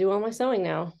where I do all my sewing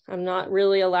now. I'm not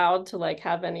really allowed to like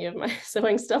have any of my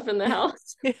sewing stuff in the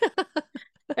house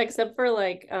except for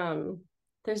like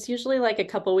there's usually like a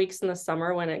couple weeks in the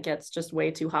summer when it gets just way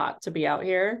too hot to be out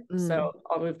here. Mm. So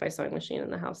I'll move my sewing machine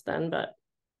in the house then, but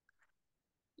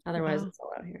otherwise Wow. it's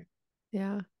all out here.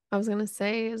 Yeah. I was gonna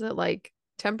say, is it like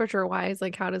temperature wise,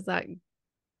 like how does that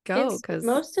go? It's Because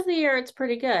most of the year it's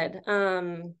pretty good.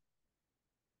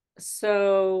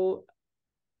 So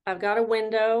I've got a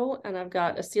window and I've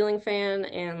got a ceiling fan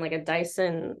and like a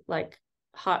Dyson like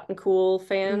hot and cool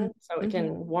fan so it mm-hmm.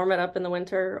 can warm it up in the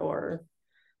winter or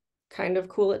kind of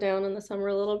cool it down in the summer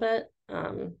a little bit.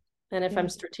 And if Yeah. I'm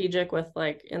strategic with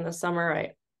like in the summer,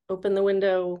 I open the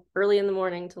window early in the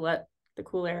morning to let the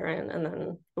cool air in and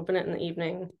then open it in the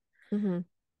evening Mm-hmm.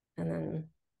 and then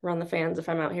run the fans if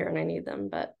I'm out here and I need them.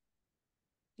 But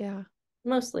Yeah.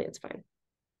 mostly it's fine.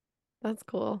 That's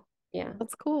cool. Yeah.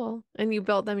 That's cool. And you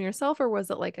built them yourself, or was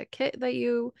it like a kit that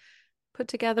you put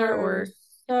together, Um, or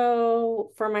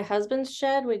so for my husband's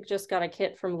shed, we just got a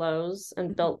kit from Lowe's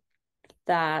and Mhm. built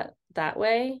that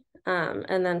way.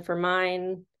 And then for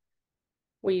mine,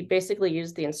 we basically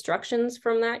used the instructions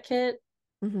from that kit,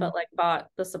 Mhm. but like bought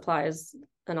the supplies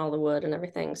and all the wood and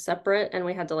everything separate. And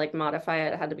we had to like modify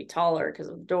it. It had to be taller because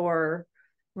of the door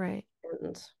Right.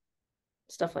 and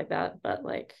stuff like that. But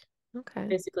like Okay.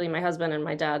 basically, my husband and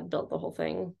my dad built the whole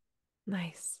thing.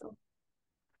 Nice. So,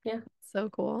 yeah. So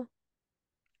cool.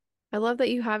 I love that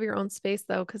you have your own space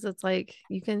though, because it's like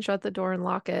you can shut the door and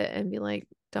lock it and be like,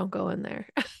 don't go in there.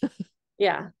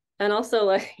 Yeah. And also,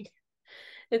 like,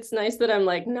 it's nice that I'm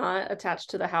like not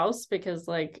attached to the house because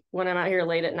like when I'm out here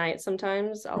late at night,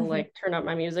 sometimes I'll Mhm. like turn up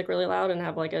my music really loud and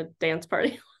have like a dance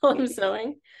party while I'm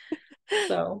sewing.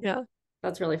 So Yeah.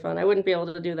 that's really fun. I wouldn't be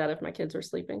able to do that if my kids were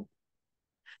sleeping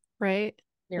Right.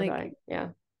 nearby. Like Yeah.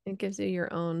 it gives you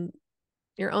your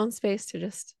own space to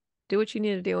just do what you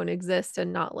need to do and exist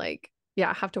and not like,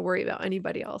 yeah, have to worry about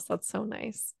anybody else. That's so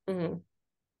nice. Hmm.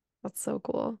 That's so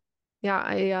cool.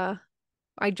 Yeah,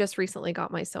 I just recently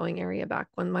got my sewing area back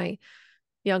when my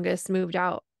youngest moved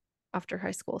out after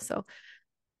high school. So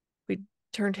we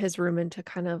turned his room into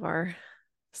kind of our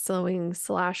sewing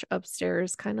slash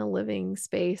upstairs kind of living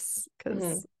space Hmm.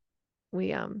 because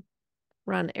we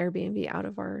run Airbnb out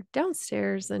of our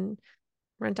downstairs and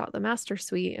rent out the master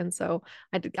suite. And so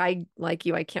I like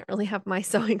you, I can't really have my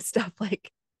sewing stuff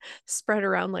like spread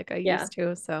around like I Yeah. used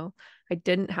to. So I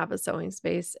didn't have a sewing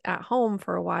space at home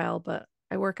for a while, but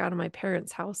I work out of my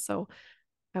parents' house. So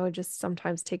I would just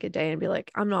sometimes take a day and be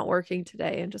like, I'm not working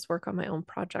today and just work on my own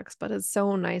projects. But it's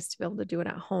so nice to be able to do it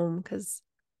at home because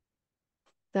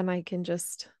then I can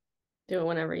just Do it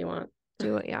whenever you want.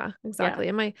 do it. Yeah, Yeah. exactly.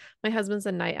 And my husband's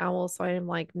a night owl, so I am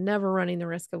like never running the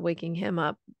risk of waking him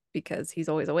up because he's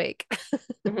always awake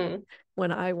Hmm.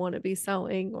 when I want to be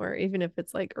sewing, or even if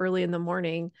it's like early in the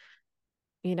morning,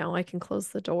 I can close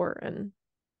the door and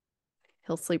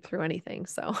he'll sleep through anything.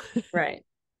 So Right.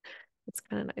 it's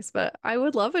kind of nice. But I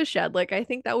would love a shed. Like I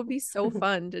think that would be so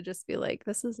fun to just be like,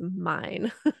 this is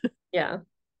mine. Yeah.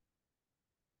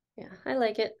 Yeah. I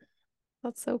like it.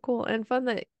 That's so cool and fun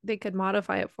that they could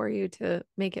modify it for you to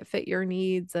make it fit your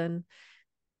needs and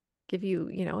give you,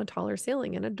 a taller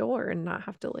ceiling and a door and not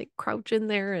have to like crouch in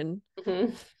there. And Hmm.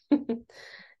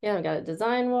 Yeah. I've got a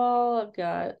design wall. I've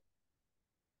got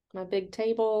my big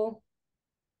table.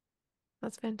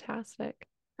 that's fantastic.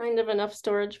 Kind of enough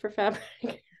storage for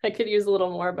fabric. I could use a little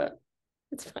more, but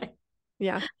it's fine.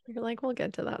 Yeah. You're like, we'll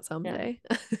get to that Yeah. someday.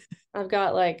 I've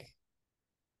got like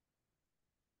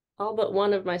all but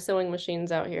one of my sewing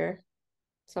machines out here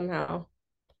somehow.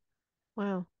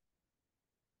 Wow.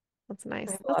 That's I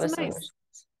nice. have a lot That's of sewing nice.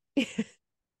 machines.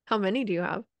 How many do you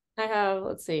have? I have,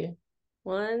 let's see,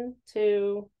 one,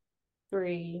 two,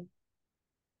 three,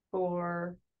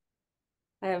 four.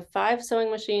 I have five sewing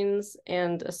machines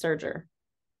and a serger.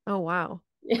 Oh, wow.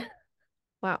 Yeah,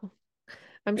 Wow.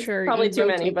 I'm it's sure probably you too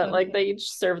many, rotate but them. like they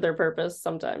each serve their purpose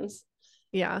sometimes.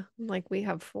 Yeah. Like we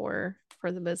have four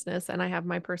for the business, and I have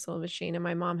my personal machine, and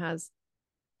my mom has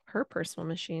her personal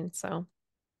machine. So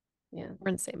Yeah. we're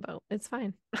in the same boat. It's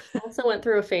fine. I also went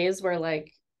through a phase where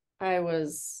like I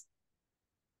was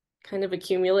kind of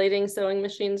accumulating sewing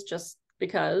machines just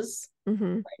because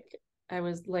Mm-hmm. like I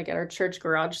was like at our church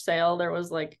garage sale, there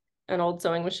was like an old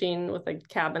sewing machine with a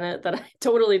cabinet that I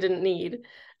totally didn't need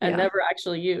and Yeah. never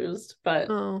actually used, but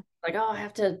Oh, like, oh, I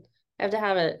have to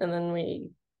have it. And then we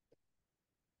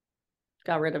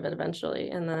got rid of it eventually.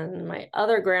 And then my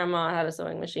other grandma had a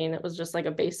sewing machine. It was just like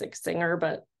a basic Singer,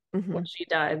 but mm-hmm. when she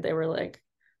died, they were like,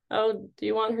 "Oh, do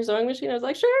you want her sewing machine?" I was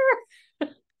like, "Sure."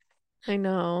 I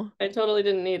know. I totally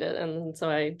didn't need it, and so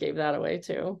I gave that away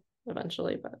too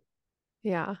eventually. But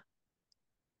Yeah.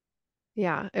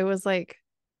 Yeah. It was like,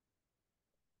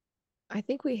 I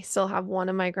think we still have one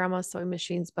of my grandma's sewing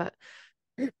machines, but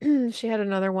she had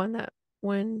another one that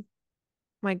when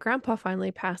my grandpa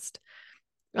finally passed,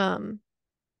 um,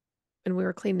 and we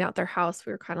were cleaning out their house,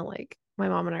 we were kind of like, my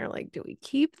mom and I are like, do we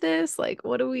keep this? Like,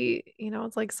 what do we,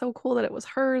 it's like so cool that it was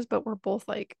hers, but we're both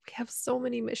like, we have so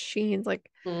many machines, like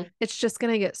mm, it's just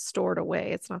gonna get stored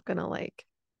away. It's not gonna like,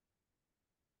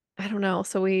 I don't know.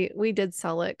 So we did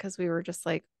sell it because we were just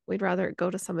like, we'd rather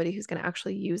go to somebody who's gonna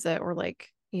actually use it or like,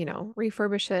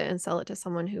 refurbish it and sell it to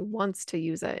someone who wants to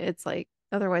use it. It's like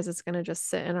otherwise it's gonna just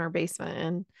sit in our basement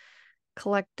and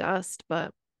collect dust,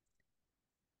 but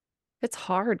it's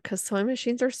hard because sewing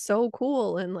machines are so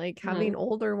cool and like having mhm,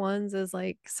 older ones is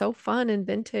like so fun and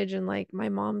vintage and like my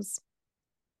mom's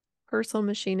her sewing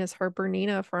machine is her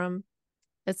Bernina from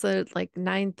it's a like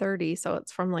 930 so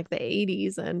it's from like the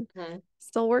 80s and mhm.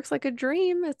 still works like a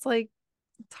dream. It's like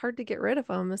it's hard to get rid of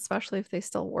them especially if they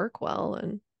still work well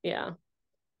and Yeah.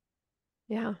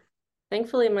 yeah.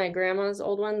 Thankfully, my grandma's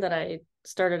old one that I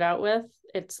started out with,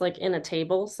 it's like in a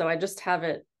table, so I just have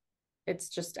it. It's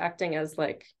just acting as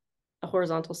like a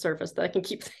horizontal surface that I can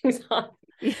keep things on.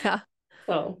 Yeah.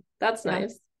 So that's Yeah.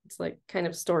 nice. It's like kind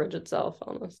of storage itself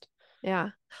almost. Yeah.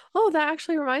 Oh, that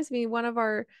actually reminds me one of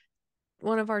our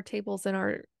tables in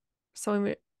our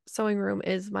sewing sewing room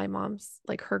is my mom's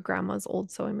like her grandma's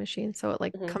old sewing machine. So it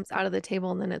like Hmm. comes out of the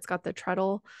table and then it's got the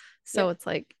treadle. So Yep. it's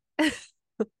like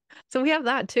so we have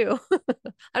that too. I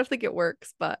don't think it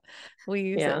works, but we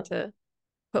use Yeah. it to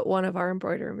put one of our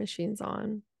embroidery machines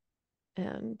on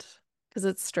and because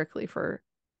it's strictly for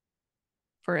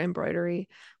embroidery.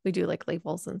 We do like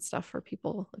labels and stuff for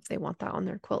people if they want that on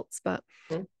their quilts, but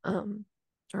Mhm. um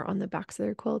or on the backs of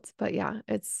their quilts. But yeah,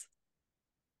 it's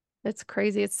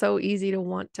crazy. It's so easy to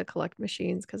want to collect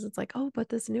machines because it's like, oh, but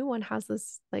this new one has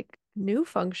this like new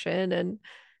function. And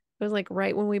it was like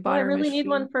right when we Oh, bought I our really need machine.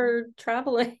 one for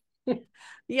traveling.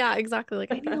 Yeah, exactly.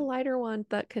 Like I need a lighter one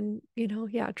that can,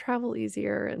 yeah, travel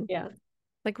easier. And Yeah.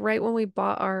 like right when we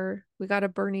got a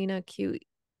Bernina Q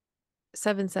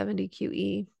 770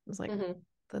 QE. It was like Hmm.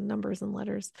 the numbers and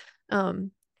letters.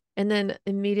 Um, and then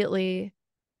immediately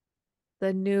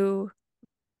the new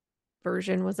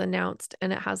version was announced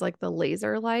and it has like the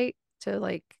laser light to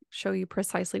like show you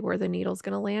precisely where the needle's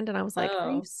going to land. And I was like,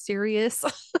 are you Oh. serious?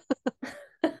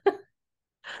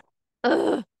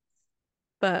 Ugh.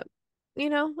 But,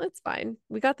 it's fine.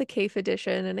 We got the CAFE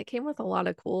edition and it came with a lot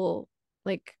of cool,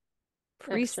 like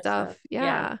free Extra stuff. stuff. Yeah.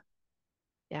 Yeah.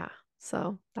 Yeah.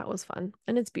 So that was fun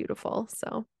and it's beautiful.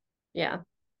 So Yeah.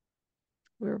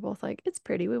 we were both like, it's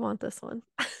pretty. We want this one.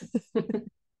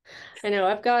 I know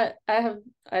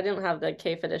I didn't have the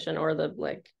CAFE edition or the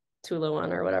like Tula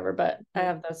one or whatever, but I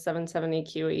have the 770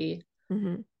 QE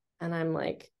Mm-hmm. and I'm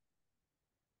like,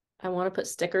 I want to put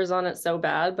stickers on it so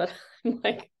bad, but I'm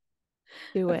like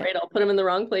Do it. afraid I'll put them in the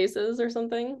wrong places or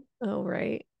something. Oh,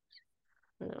 right.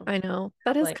 You know, I know.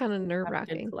 That have is like kind of have a good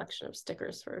nerve-wracking. collection of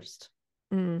stickers first.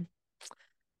 Mm,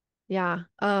 yeah.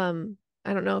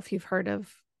 I don't know if you've heard of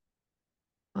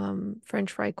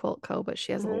French Fry Quilt Co., but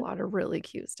she has a Hmm. lot of really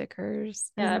cute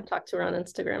stickers. Yeah, And I've talked to her on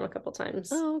Instagram a couple times.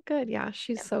 oh, good. Yeah,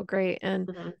 she's Yeah. so great. Hmm.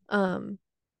 Um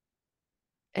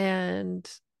and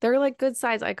they're like good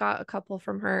size. I got a couple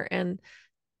from her and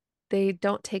they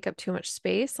don't take up too much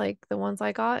space like the ones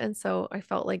I got. And so I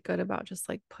felt like good about just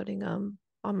like putting them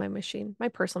on my machine, my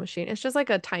personal machine. It's just like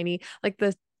a tiny, like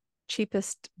the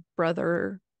cheapest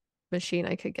brother machine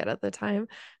I could get at the time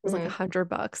was like Hmm.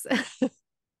 $100.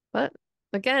 But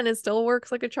again, it still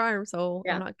works like a charm, so I'm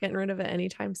Yeah. not getting rid of it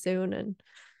anytime soon. And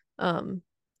um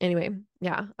anyway,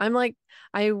 yeah, I'm like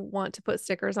I want to put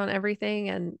stickers on everything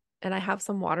and I have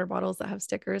some water bottles that have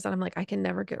stickers and I'm like I can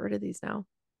never get rid of these now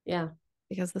Yeah.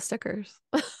 because the stickers.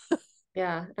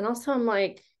 Yeah. And also I'm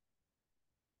like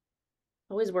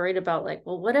always worried about like,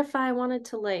 well, what if I wanted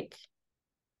to like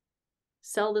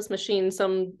sell this machine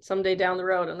someday down the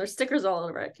road and there's stickers all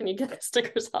over it. Can you get the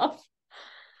stickers off?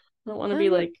 I don't want to be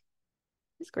Um, like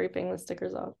scraping the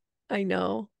stickers off. I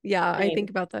know. Yeah, I I think mean,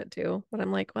 about that too. But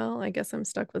I'm like, well, I guess I'm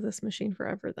stuck with this machine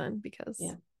forever then yeah. because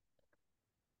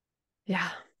yeah.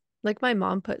 Like my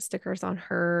mom put stickers on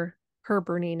her. her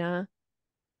Bernina.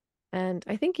 And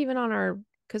I think even on our,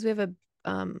 because we have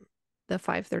the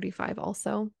 535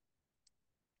 also.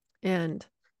 And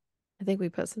I think we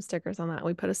put some stickers on that.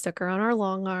 We put a sticker on our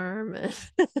long arm. And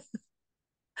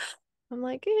I'm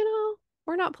like,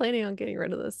 we're not planning on getting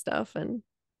rid of this stuff. And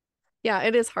yeah,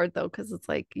 it is hard though, because it's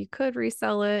like you could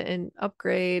resell it and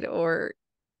upgrade, or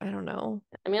I don't know.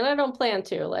 I mean, I don't plan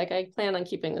to. Like, I plan on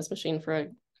keeping this machine for a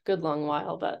good long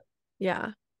while, but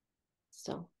Yeah,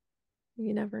 still.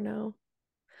 you never know.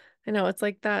 I know it's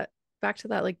like that, back to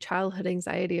that like childhood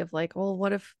anxiety of like, well,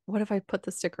 what if I put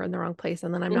the sticker in the wrong place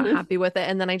and then I'm not Mhm. happy with it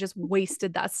and then I just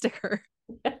wasted that sticker.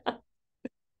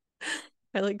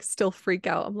 I like still freak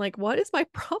out. I'm like, what is my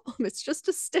problem? It's just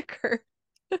a sticker.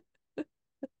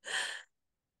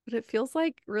 But it feels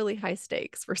like really high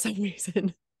stakes for some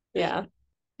reason. Yeah.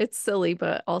 It's silly,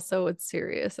 but also it's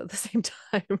serious at the same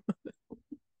time.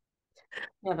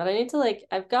 Yeah, but I need to like,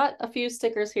 I've got a few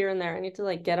stickers here and there. I need to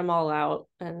like get them all out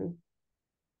and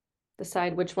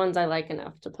decide which ones I like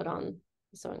enough to put on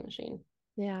the sewing machine.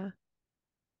 Yeah.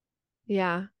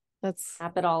 Yeah. That's,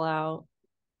 Map it all out.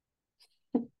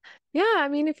 yeah. I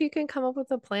mean, if you can come up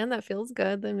with a plan that feels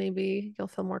good, then maybe you'll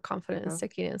feel more confident in Uh-huh.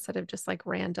 sticking it instead of just like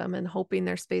random and hoping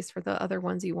there's space for the other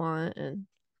ones you want. And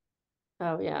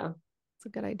Oh yeah. it's a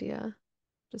good idea.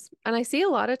 Just, and I see a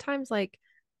lot of times like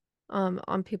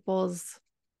on people's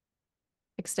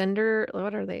extender,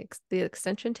 what are they? The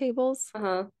extension tables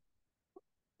Uh-huh.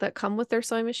 that come with their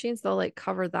sewing machines, they'll like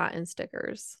cover that in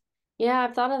stickers. Yeah,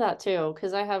 I've thought of that too,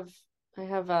 because I have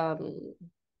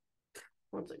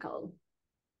what's it called?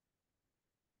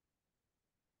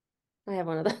 I have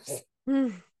one of those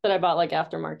Mm. that I bought like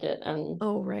aftermarket and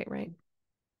Oh, right, right.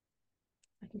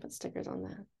 I can put stickers on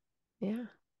that. Yeah.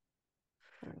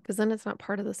 Oh, Because then it's not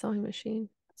part of the sewing machine.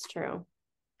 that's true.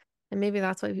 And maybe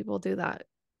that's why people do that.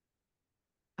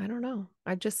 I don't know.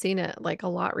 I've just seen it like a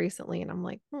lot recently and I'm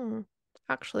like,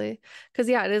 actually. Because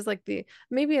yeah, it is like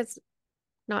maybe it's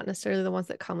not necessarily the ones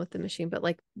that come with the machine, but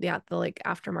like, yeah, the like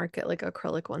aftermarket, like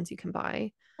acrylic ones you can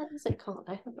buy. What is it called?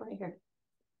 I have it right here.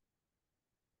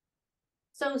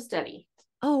 So steady.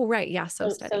 Oh, right. Yeah. So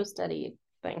So steady. steady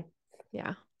thing.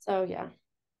 Yeah. So yeah.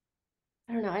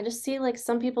 I don't know. I just see like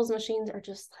some people's machines are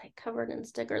just like covered in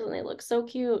stickers and they look so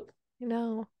cute. You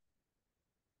know,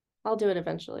 I'll do it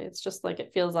eventually. It's just like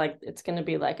it feels like it's going to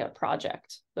be like a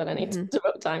project that I need to hmm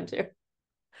devote time to.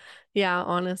 yeah,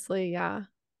 honestly. Yeah.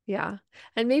 Yeah.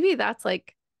 And maybe that's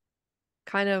like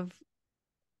kind of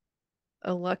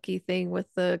a lucky thing with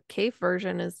the cave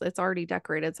version is it's already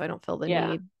decorated. So I don't feel the Yeah.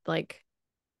 need like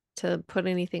to put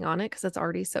anything on it because it's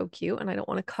already so cute and I don't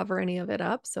want to cover any of it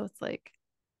up. So it's like,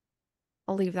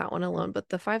 I'll leave that one alone. But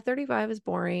the 535 is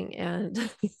boring and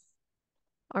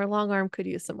our long arm could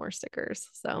use some more stickers.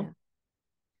 So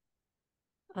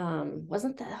Yeah.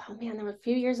 Wasn't that, oh man, there was a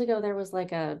few years ago there was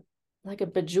like a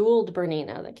bejeweled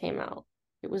Bernina that came out.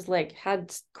 It was like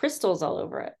had crystals all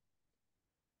over it.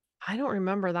 I don't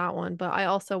remember that one, but I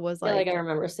also was I feel like I like,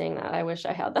 remember seeing that. I wish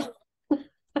I had that.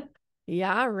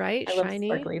 yeah, right, I love shiny.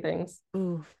 sparkly things.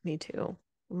 Ooh, me too.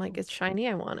 I'm like, it's shiny,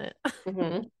 I want it.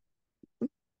 Hmm.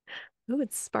 Ooh,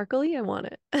 it's sparkly, I want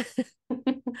it.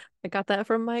 I got that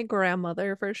from my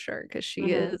grandmother for sure, because she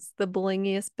Hmm. is the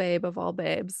blingiest babe of all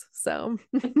babes. So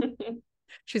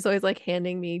she's always like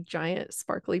handing me giant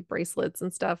sparkly bracelets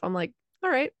and stuff. I'm like, all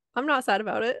right, I'm not sad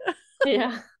about it.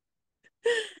 Yeah.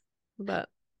 But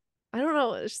I don't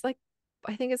know. It's just like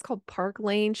I think it's called Park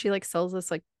Lane. She like sells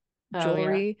this like Oh yeah.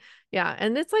 jewelry. Yeah,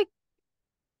 and it's like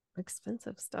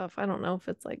expensive stuff. I don't know if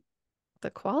it's like the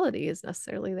quality is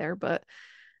necessarily there, but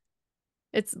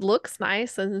it looks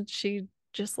nice and she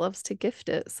just loves to gift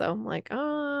it. So I'm like,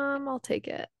 I'll take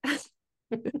it.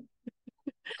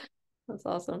 That's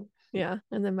awesome. Yeah.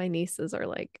 And then my nieces are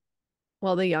like,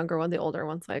 well, the younger one, the older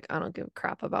one's like, I don't give a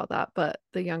crap about that. But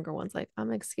the younger one's like,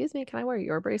 excuse me, can I wear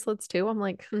your bracelets too? I'm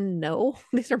like, no,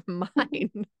 these are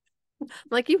mine.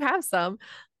 Like, you have some.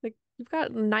 Like, you've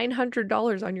got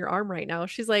 $900 on your arm right now.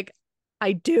 She's like,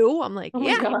 I do. I'm like, Oh my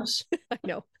yeah, gosh. I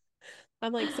know.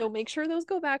 I'm like, so make sure those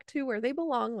go back to where they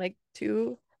belong, like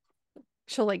to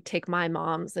she'll like take my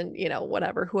mom's and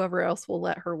whatever, whoever else will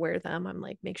let her wear them. I'm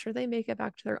like, make sure they make it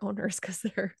back to their owners because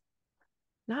they're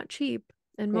not cheap.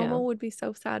 And Yeah. Momo would be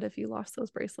so sad if you lost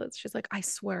those bracelets. She's like, I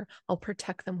swear I'll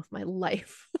protect them with my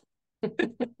life.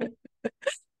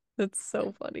 That's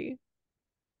so funny.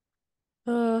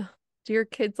 Uh, do your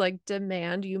kids like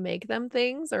demand you make them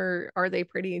things or are they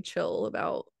pretty chill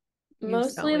about you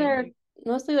Mostly sewing? they're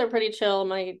mostly they're pretty chill.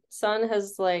 My son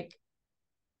has like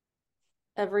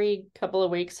every couple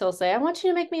of weeks he'll say, I want you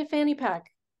to make me a fanny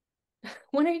pack.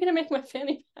 When are you gonna make my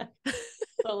fanny pack?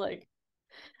 So like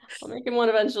I'll make him one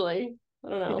eventually. I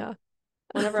don't know. Yeah.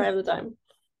 Whenever I have the time.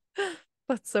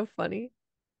 That's so funny.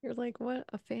 You're like, what?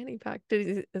 A fanny pack?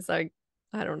 It's like,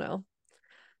 I don't know.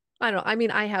 I don't, I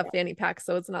mean, I have fanny packs,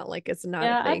 so it's not like it's not a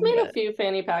Yeah, I've thing, made a but few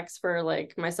fanny packs for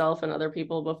like myself and other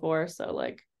people before, so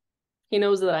like he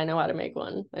knows that I know how to make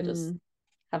one. I just mm.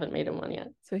 haven't made him one yet.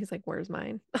 So he's like, where's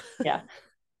mine? Yeah.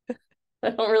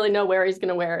 I don't really know where he's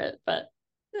gonna wear it, but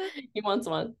he wants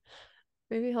one.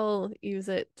 Maybe he'll use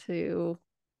it to,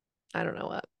 I don't know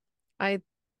what. I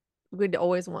would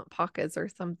always want pockets or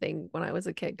something when I was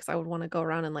a kid because I would want to go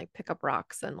around and like pick up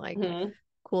rocks and like Hmm.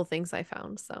 cool things I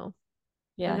found. So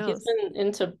who Yeah, he's knows? been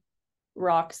into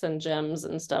rocks and gems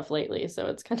and stuff lately, so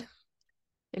it's kind of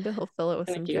Maybe he'll fill it with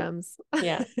kind of some cute. gems,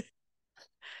 Yeah.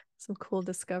 some cool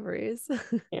discoveries.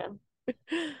 Yeah.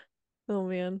 Oh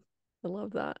man, I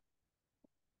love that.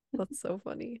 That's so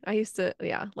funny. I used to,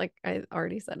 yeah, like I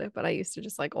already said it, but I used to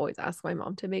just like always ask my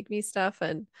mom to make me stuff.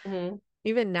 And Hmm.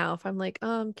 even now, if I'm like,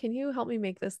 can you help me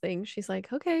make this thing? She's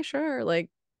like, okay, sure. Like,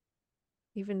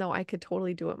 even though I could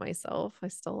totally do it myself, I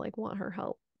still like want her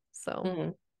help. So, Hmm.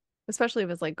 especially if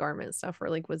it's like garment stuff or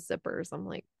like with zippers, I'm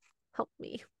like, help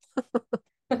me.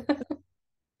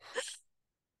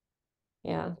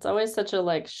 Yeah, it's always such a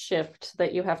like shift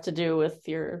that you have to do with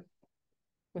your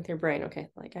brain. Okay,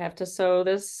 like I have to sew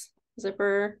this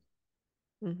zipper,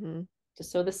 Hmm. to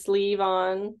sew the sleeve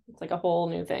on. It's like a whole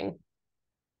new thing.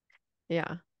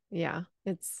 Yeah. Yeah.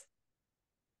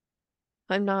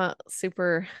 I'm not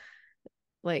super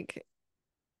like,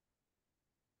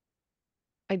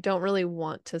 I don't really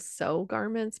want to sew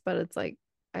garments, but it's like,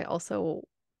 I also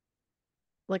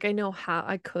like, I know how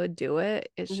I could do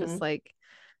it. It's just Hmm. like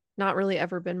not really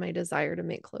ever been my desire to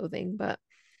make clothing, but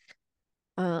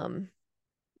um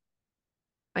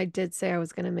I did say I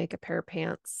was going to make a pair of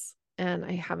pants and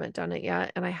I haven't done it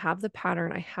yet. And I have the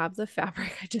pattern, I have the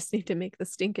fabric. I just need to make the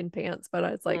stinking pants. But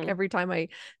it's like Mm. every time I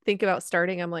think about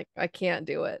starting, I'm like, I can't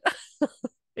do it.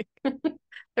 Like,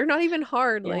 they're not even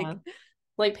hard. Yeah. Like,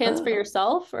 Like pants for uh,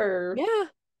 yourself or yeah,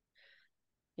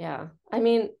 yeah. I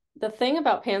mean, the thing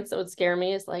about pants that would scare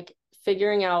me is like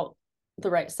figuring out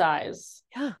the right size.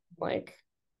 yeah. Like,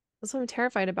 That's what I'm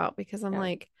terrified about because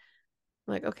yeah.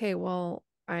 okay, well,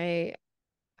 I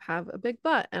have a big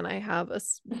butt and I have a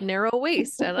narrow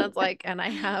waist and it's like, and I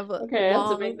have a Okay, I have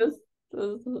to make long, this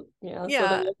yeah, so then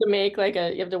yeah, you have to make like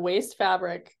a you have to waste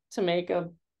fabric to make a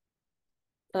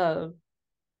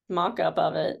mock-up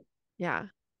of it, yeah.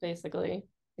 basically.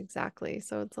 Exactly.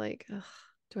 So it's like, ugh,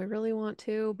 do I really want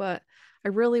to? But I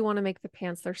really want to make the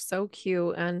pants. They're so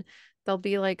cute and they'll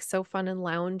be like so fun and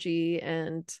loungy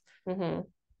and Hmm.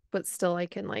 but still I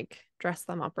can like dress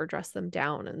them up or dress them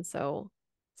down. And so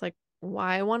it's like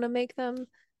why I want to make them,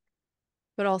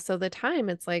 but also the time.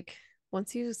 It's like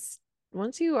once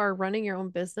once you are running your own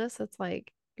business, it's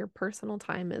like your personal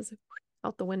time is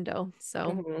out the window.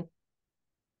 So Hmm.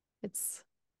 it's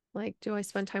like, do I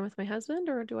spend time with my husband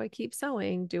or do I keep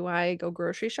sewing? Do I go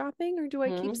grocery shopping or do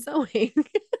I keep Hmm. sewing?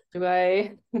 Do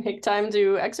I make time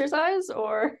to exercise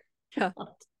or Yeah.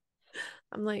 not?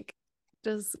 I'm like,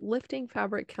 does lifting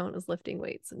fabric count as lifting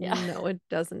weights? Yeah. No, it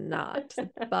does not.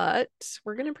 But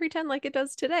we're going to pretend like it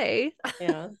does today.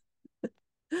 Yeah.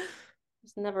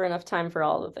 There's never enough time for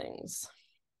all the things.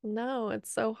 No,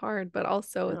 it's so hard. But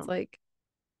also, it's No. like,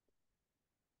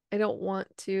 I don't want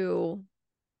to.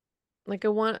 Like I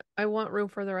want room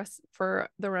for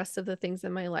the rest of the things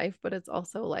in my life, but it's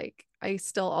also like I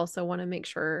still also want to make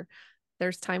sure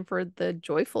there's time for the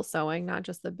joyful sewing, not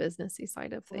just the businessy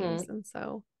side of things. Hmm. And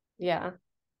so Yeah,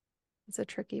 it's a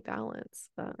tricky balance,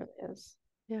 it but really is.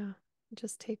 yeah, it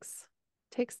just takes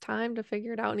time to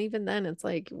figure it out. And even then it's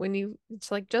like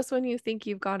it's like just when you think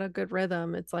you've got a good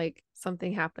rhythm, it's like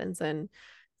something happens and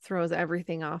throws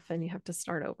everything off and you have to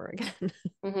start over again.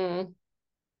 Hmm.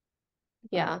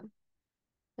 But Yeah.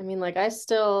 I mean, like I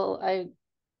still have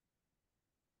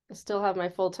my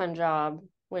full-time job,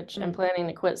 which I'm mm, planning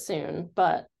to quit soon,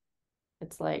 but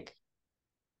it's like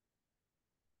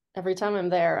every time I'm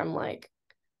there, I'm like,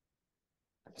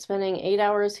 I'm spending 8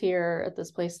 hours here at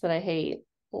this place that I hate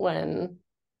when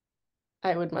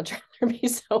I would much rather be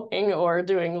sewing or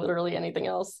doing literally anything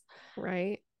else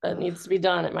right. that Ugh, needs to be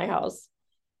done at my house.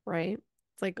 right.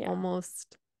 It's like Yeah.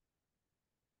 almost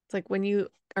it's like when you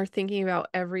are thinking about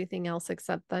everything else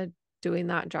except that doing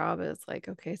that job, it's like,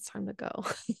 okay, it's time to go.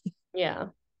 Yeah.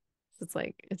 It's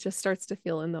like it just starts to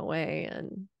feel in the way.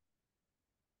 And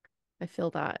I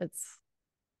feel that it's,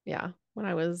 yeah, when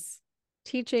I was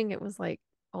teaching, it was like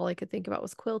all I could think about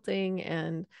was quilting.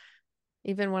 And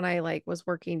even when I like was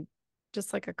working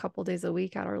just like a couple days a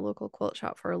week at our local quilt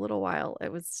shop for a little while,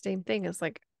 it was the same thing. It's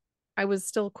like I was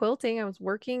still quilting. I was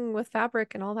working with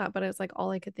fabric and all that, but it was like all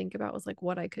I could think about was like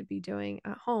what I could be doing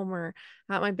at home or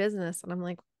at my business. And I'm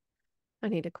like, I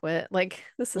need to quit. Like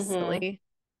this is Mm-hmm. silly.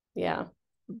 Yeah.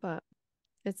 But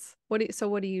it's what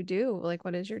do you do? Like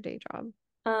what is your day job?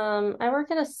 I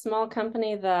work at a small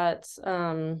company that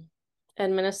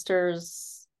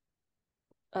administers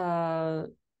uh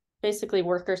basically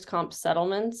workers' comp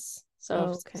settlements. So if Oh,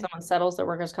 okay. someone settles their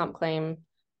workers' comp claim,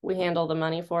 we handle the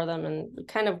money for them and we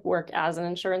kind of work as an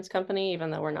insurance company, even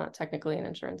though we're not technically an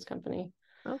insurance company.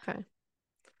 Okay.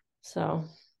 So,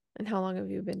 And how long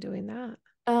have you been doing that?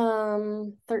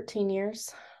 13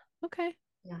 years. Okay.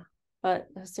 Yeah. But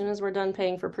as soon as we're done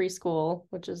paying for preschool,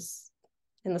 which is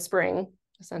in the spring,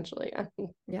 essentially,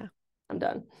 Yeah. I'm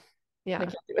done. I Yeah.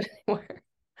 can't do it anymore.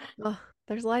 Well,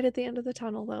 there's light at the end of the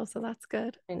tunnel though, so that's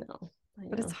good. I know. I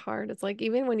But it's know. hard. It's like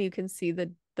even when you can see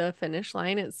the finish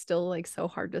line, it's still like so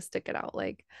hard to stick it out.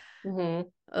 Like, Mm-hmm.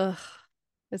 ugh,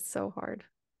 it's so hard.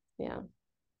 Yeah.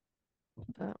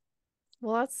 But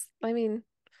well, I mean,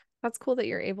 that's cool that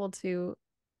you're able to,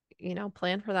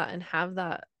 plan for that and have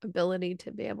that ability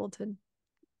to be able to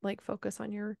like focus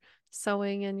on your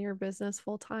sewing and your business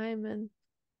full time and,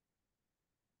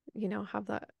 have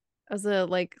that as a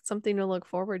like something to look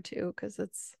forward to because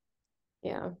it's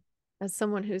Yeah. as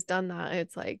someone who's done that,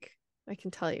 it's like I can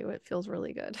tell you it feels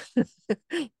really good.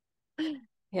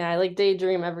 Yeah, I like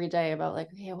daydream every day about like,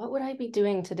 okay, what would I be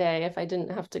doing today if I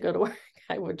didn't have to go to work?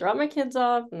 I would drop my kids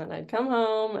off and then I'd come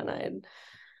home and I'd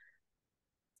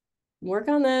work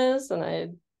on this and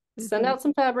I'd send Hmm. out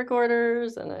some fabric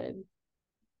orders and I'd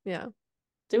Yeah,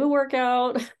 do a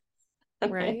workout and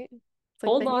I'd right. It's like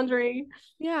fold then laundry.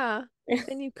 yeah,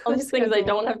 then you All could these things I schedule.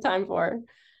 don't have time for.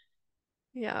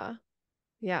 Yeah.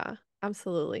 Yeah,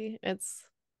 absolutely. It's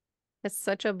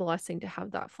such a blessing to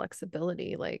have that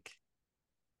flexibility. Like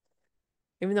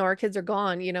even though our kids are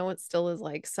gone, it still is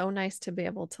like so nice to be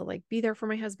able to like be there for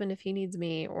my husband if he needs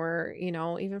me or,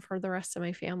 even for the rest of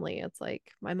my family. It's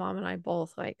like my mom and I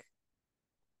both like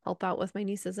help out with my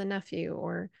nieces and nephew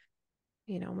or,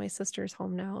 my sister's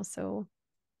home now. So,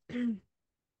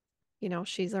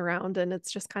 she's around and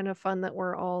it's just kind of fun that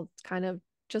we're all kind of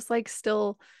just like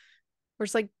still we're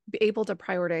just like able to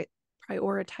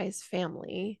prioritize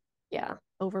family Yeah.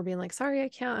 over being like, sorry, I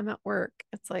can't, I'm at work.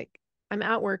 It's like, I'm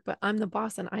at work, but I'm the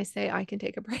boss and I say I can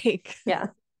take a break. Yeah.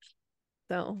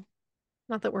 So,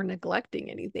 not that we're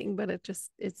neglecting anything, but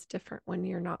it's different when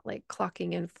you're not like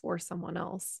clocking in for someone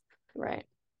else. Right.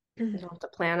 I don't have to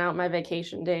plan out my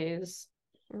vacation days.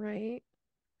 Right.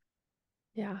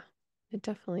 Yeah. It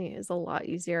definitely is a lot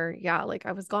easier. Yeah. Like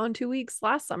I was gone 2 weeks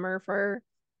last summer for,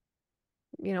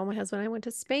 my husband and I went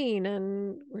to Spain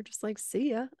and we're just like,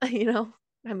 see ya, I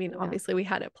mean, Yeah. obviously we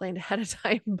had it planned ahead of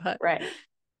time, but Right.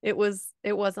 it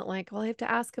wasn't like, well, I have to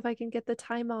ask if I can get the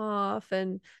time off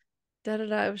and da da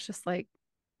da. It was just like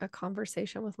a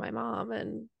conversation with my mom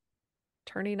and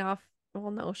turning off. Well,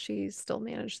 no, she still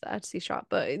managed the Etsy shop,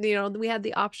 but we had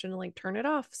the option to like turn it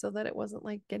off so that it wasn't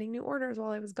like getting new orders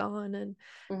while I was gone and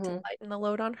to Mm-hmm. lighten the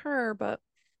load on her. But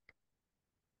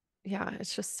yeah,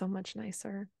 it's just so much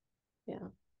nicer. Yeah.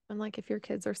 And like if your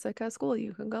kids are sick at school,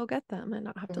 you can go get them and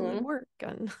not have to leave Mm-hmm. work.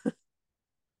 And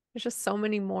there's just so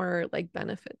many more like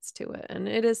benefits to it. And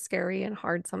it is scary and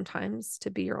hard sometimes to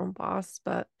be your own boss,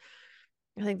 but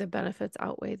I think the benefits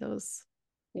outweigh those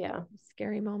Yeah.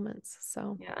 scary moments.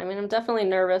 So, Yeah. I mean, I'm definitely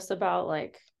nervous about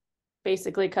like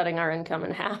basically cutting our income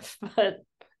in half, but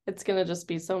it's gonna just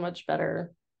be so much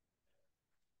better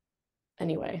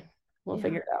anyway. We'll yeah.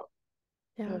 figure it out.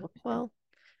 Yeah. It'll be fine. Well,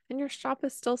 and your shop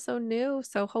is still so new.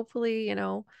 So hopefully,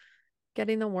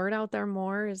 getting the word out there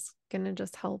more is going to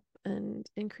just help and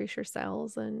increase your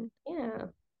sales and Yeah.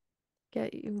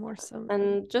 get you more some.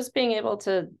 And just being able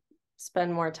to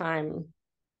spend more time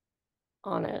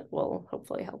on it will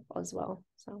hopefully help as well.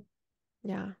 So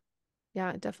Yeah.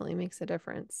 Yeah. It definitely makes a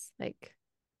difference. Like,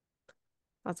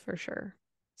 that's for sure.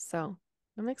 So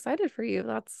I'm excited for you.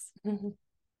 That's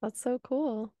so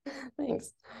cool.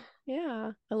 thanks.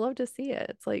 Yeah. I love to see it.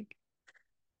 It's like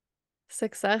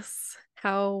success,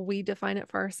 how we define it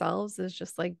for ourselves is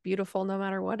just like beautiful no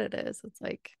matter what it is. It's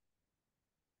like,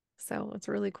 so it's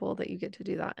really cool that you get to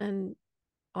do that. And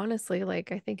honestly,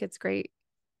 like, I think it's great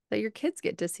that your kids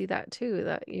get to see that too,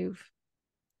 that you've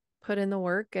put in the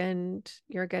work and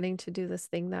you're getting to do this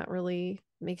thing that really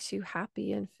makes you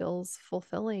happy and feels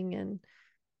fulfilling and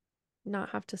not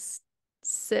have to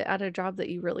sit at a job that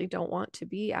you really don't want to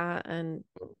be at and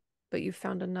but you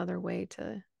found another way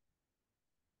to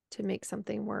make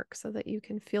something work so that you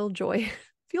can feel joy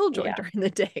feel joy Yeah. during the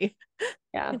day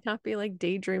Yeah. and not be like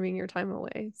daydreaming your time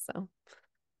away. So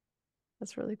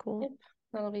that's really cool. Yep.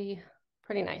 That'll be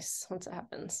pretty nice once it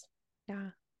happens. Yeah.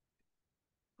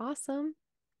 Awesome.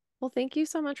 Well, thank you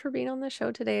so much for being on the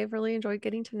show today. I've really enjoyed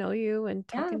getting to know you and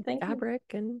Yeah, talking thank you. fabric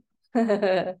and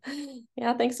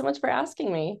Yeah, thanks so much for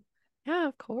asking me. yeah,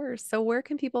 of course. So where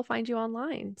can people find you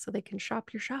online so they can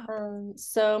shop your shop?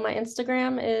 So my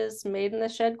Instagram is Made in the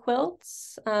Shed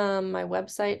Quilts. My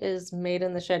website is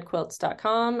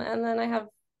madeintheshedquilts.com. And then I have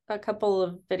a couple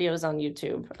of videos on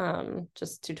YouTube,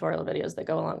 just tutorial videos that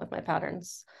go along with my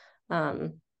patterns.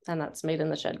 And that's Made in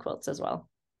the Shed Quilts as well.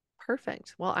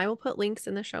 Perfect. Well, I will put links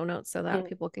in the show notes so that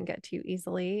people can get to you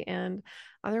easily. And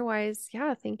otherwise,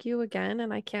 yeah, thank you again.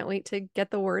 And I can't wait to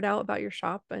get the word out about your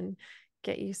shop and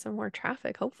get you some more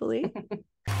traffic, hopefully.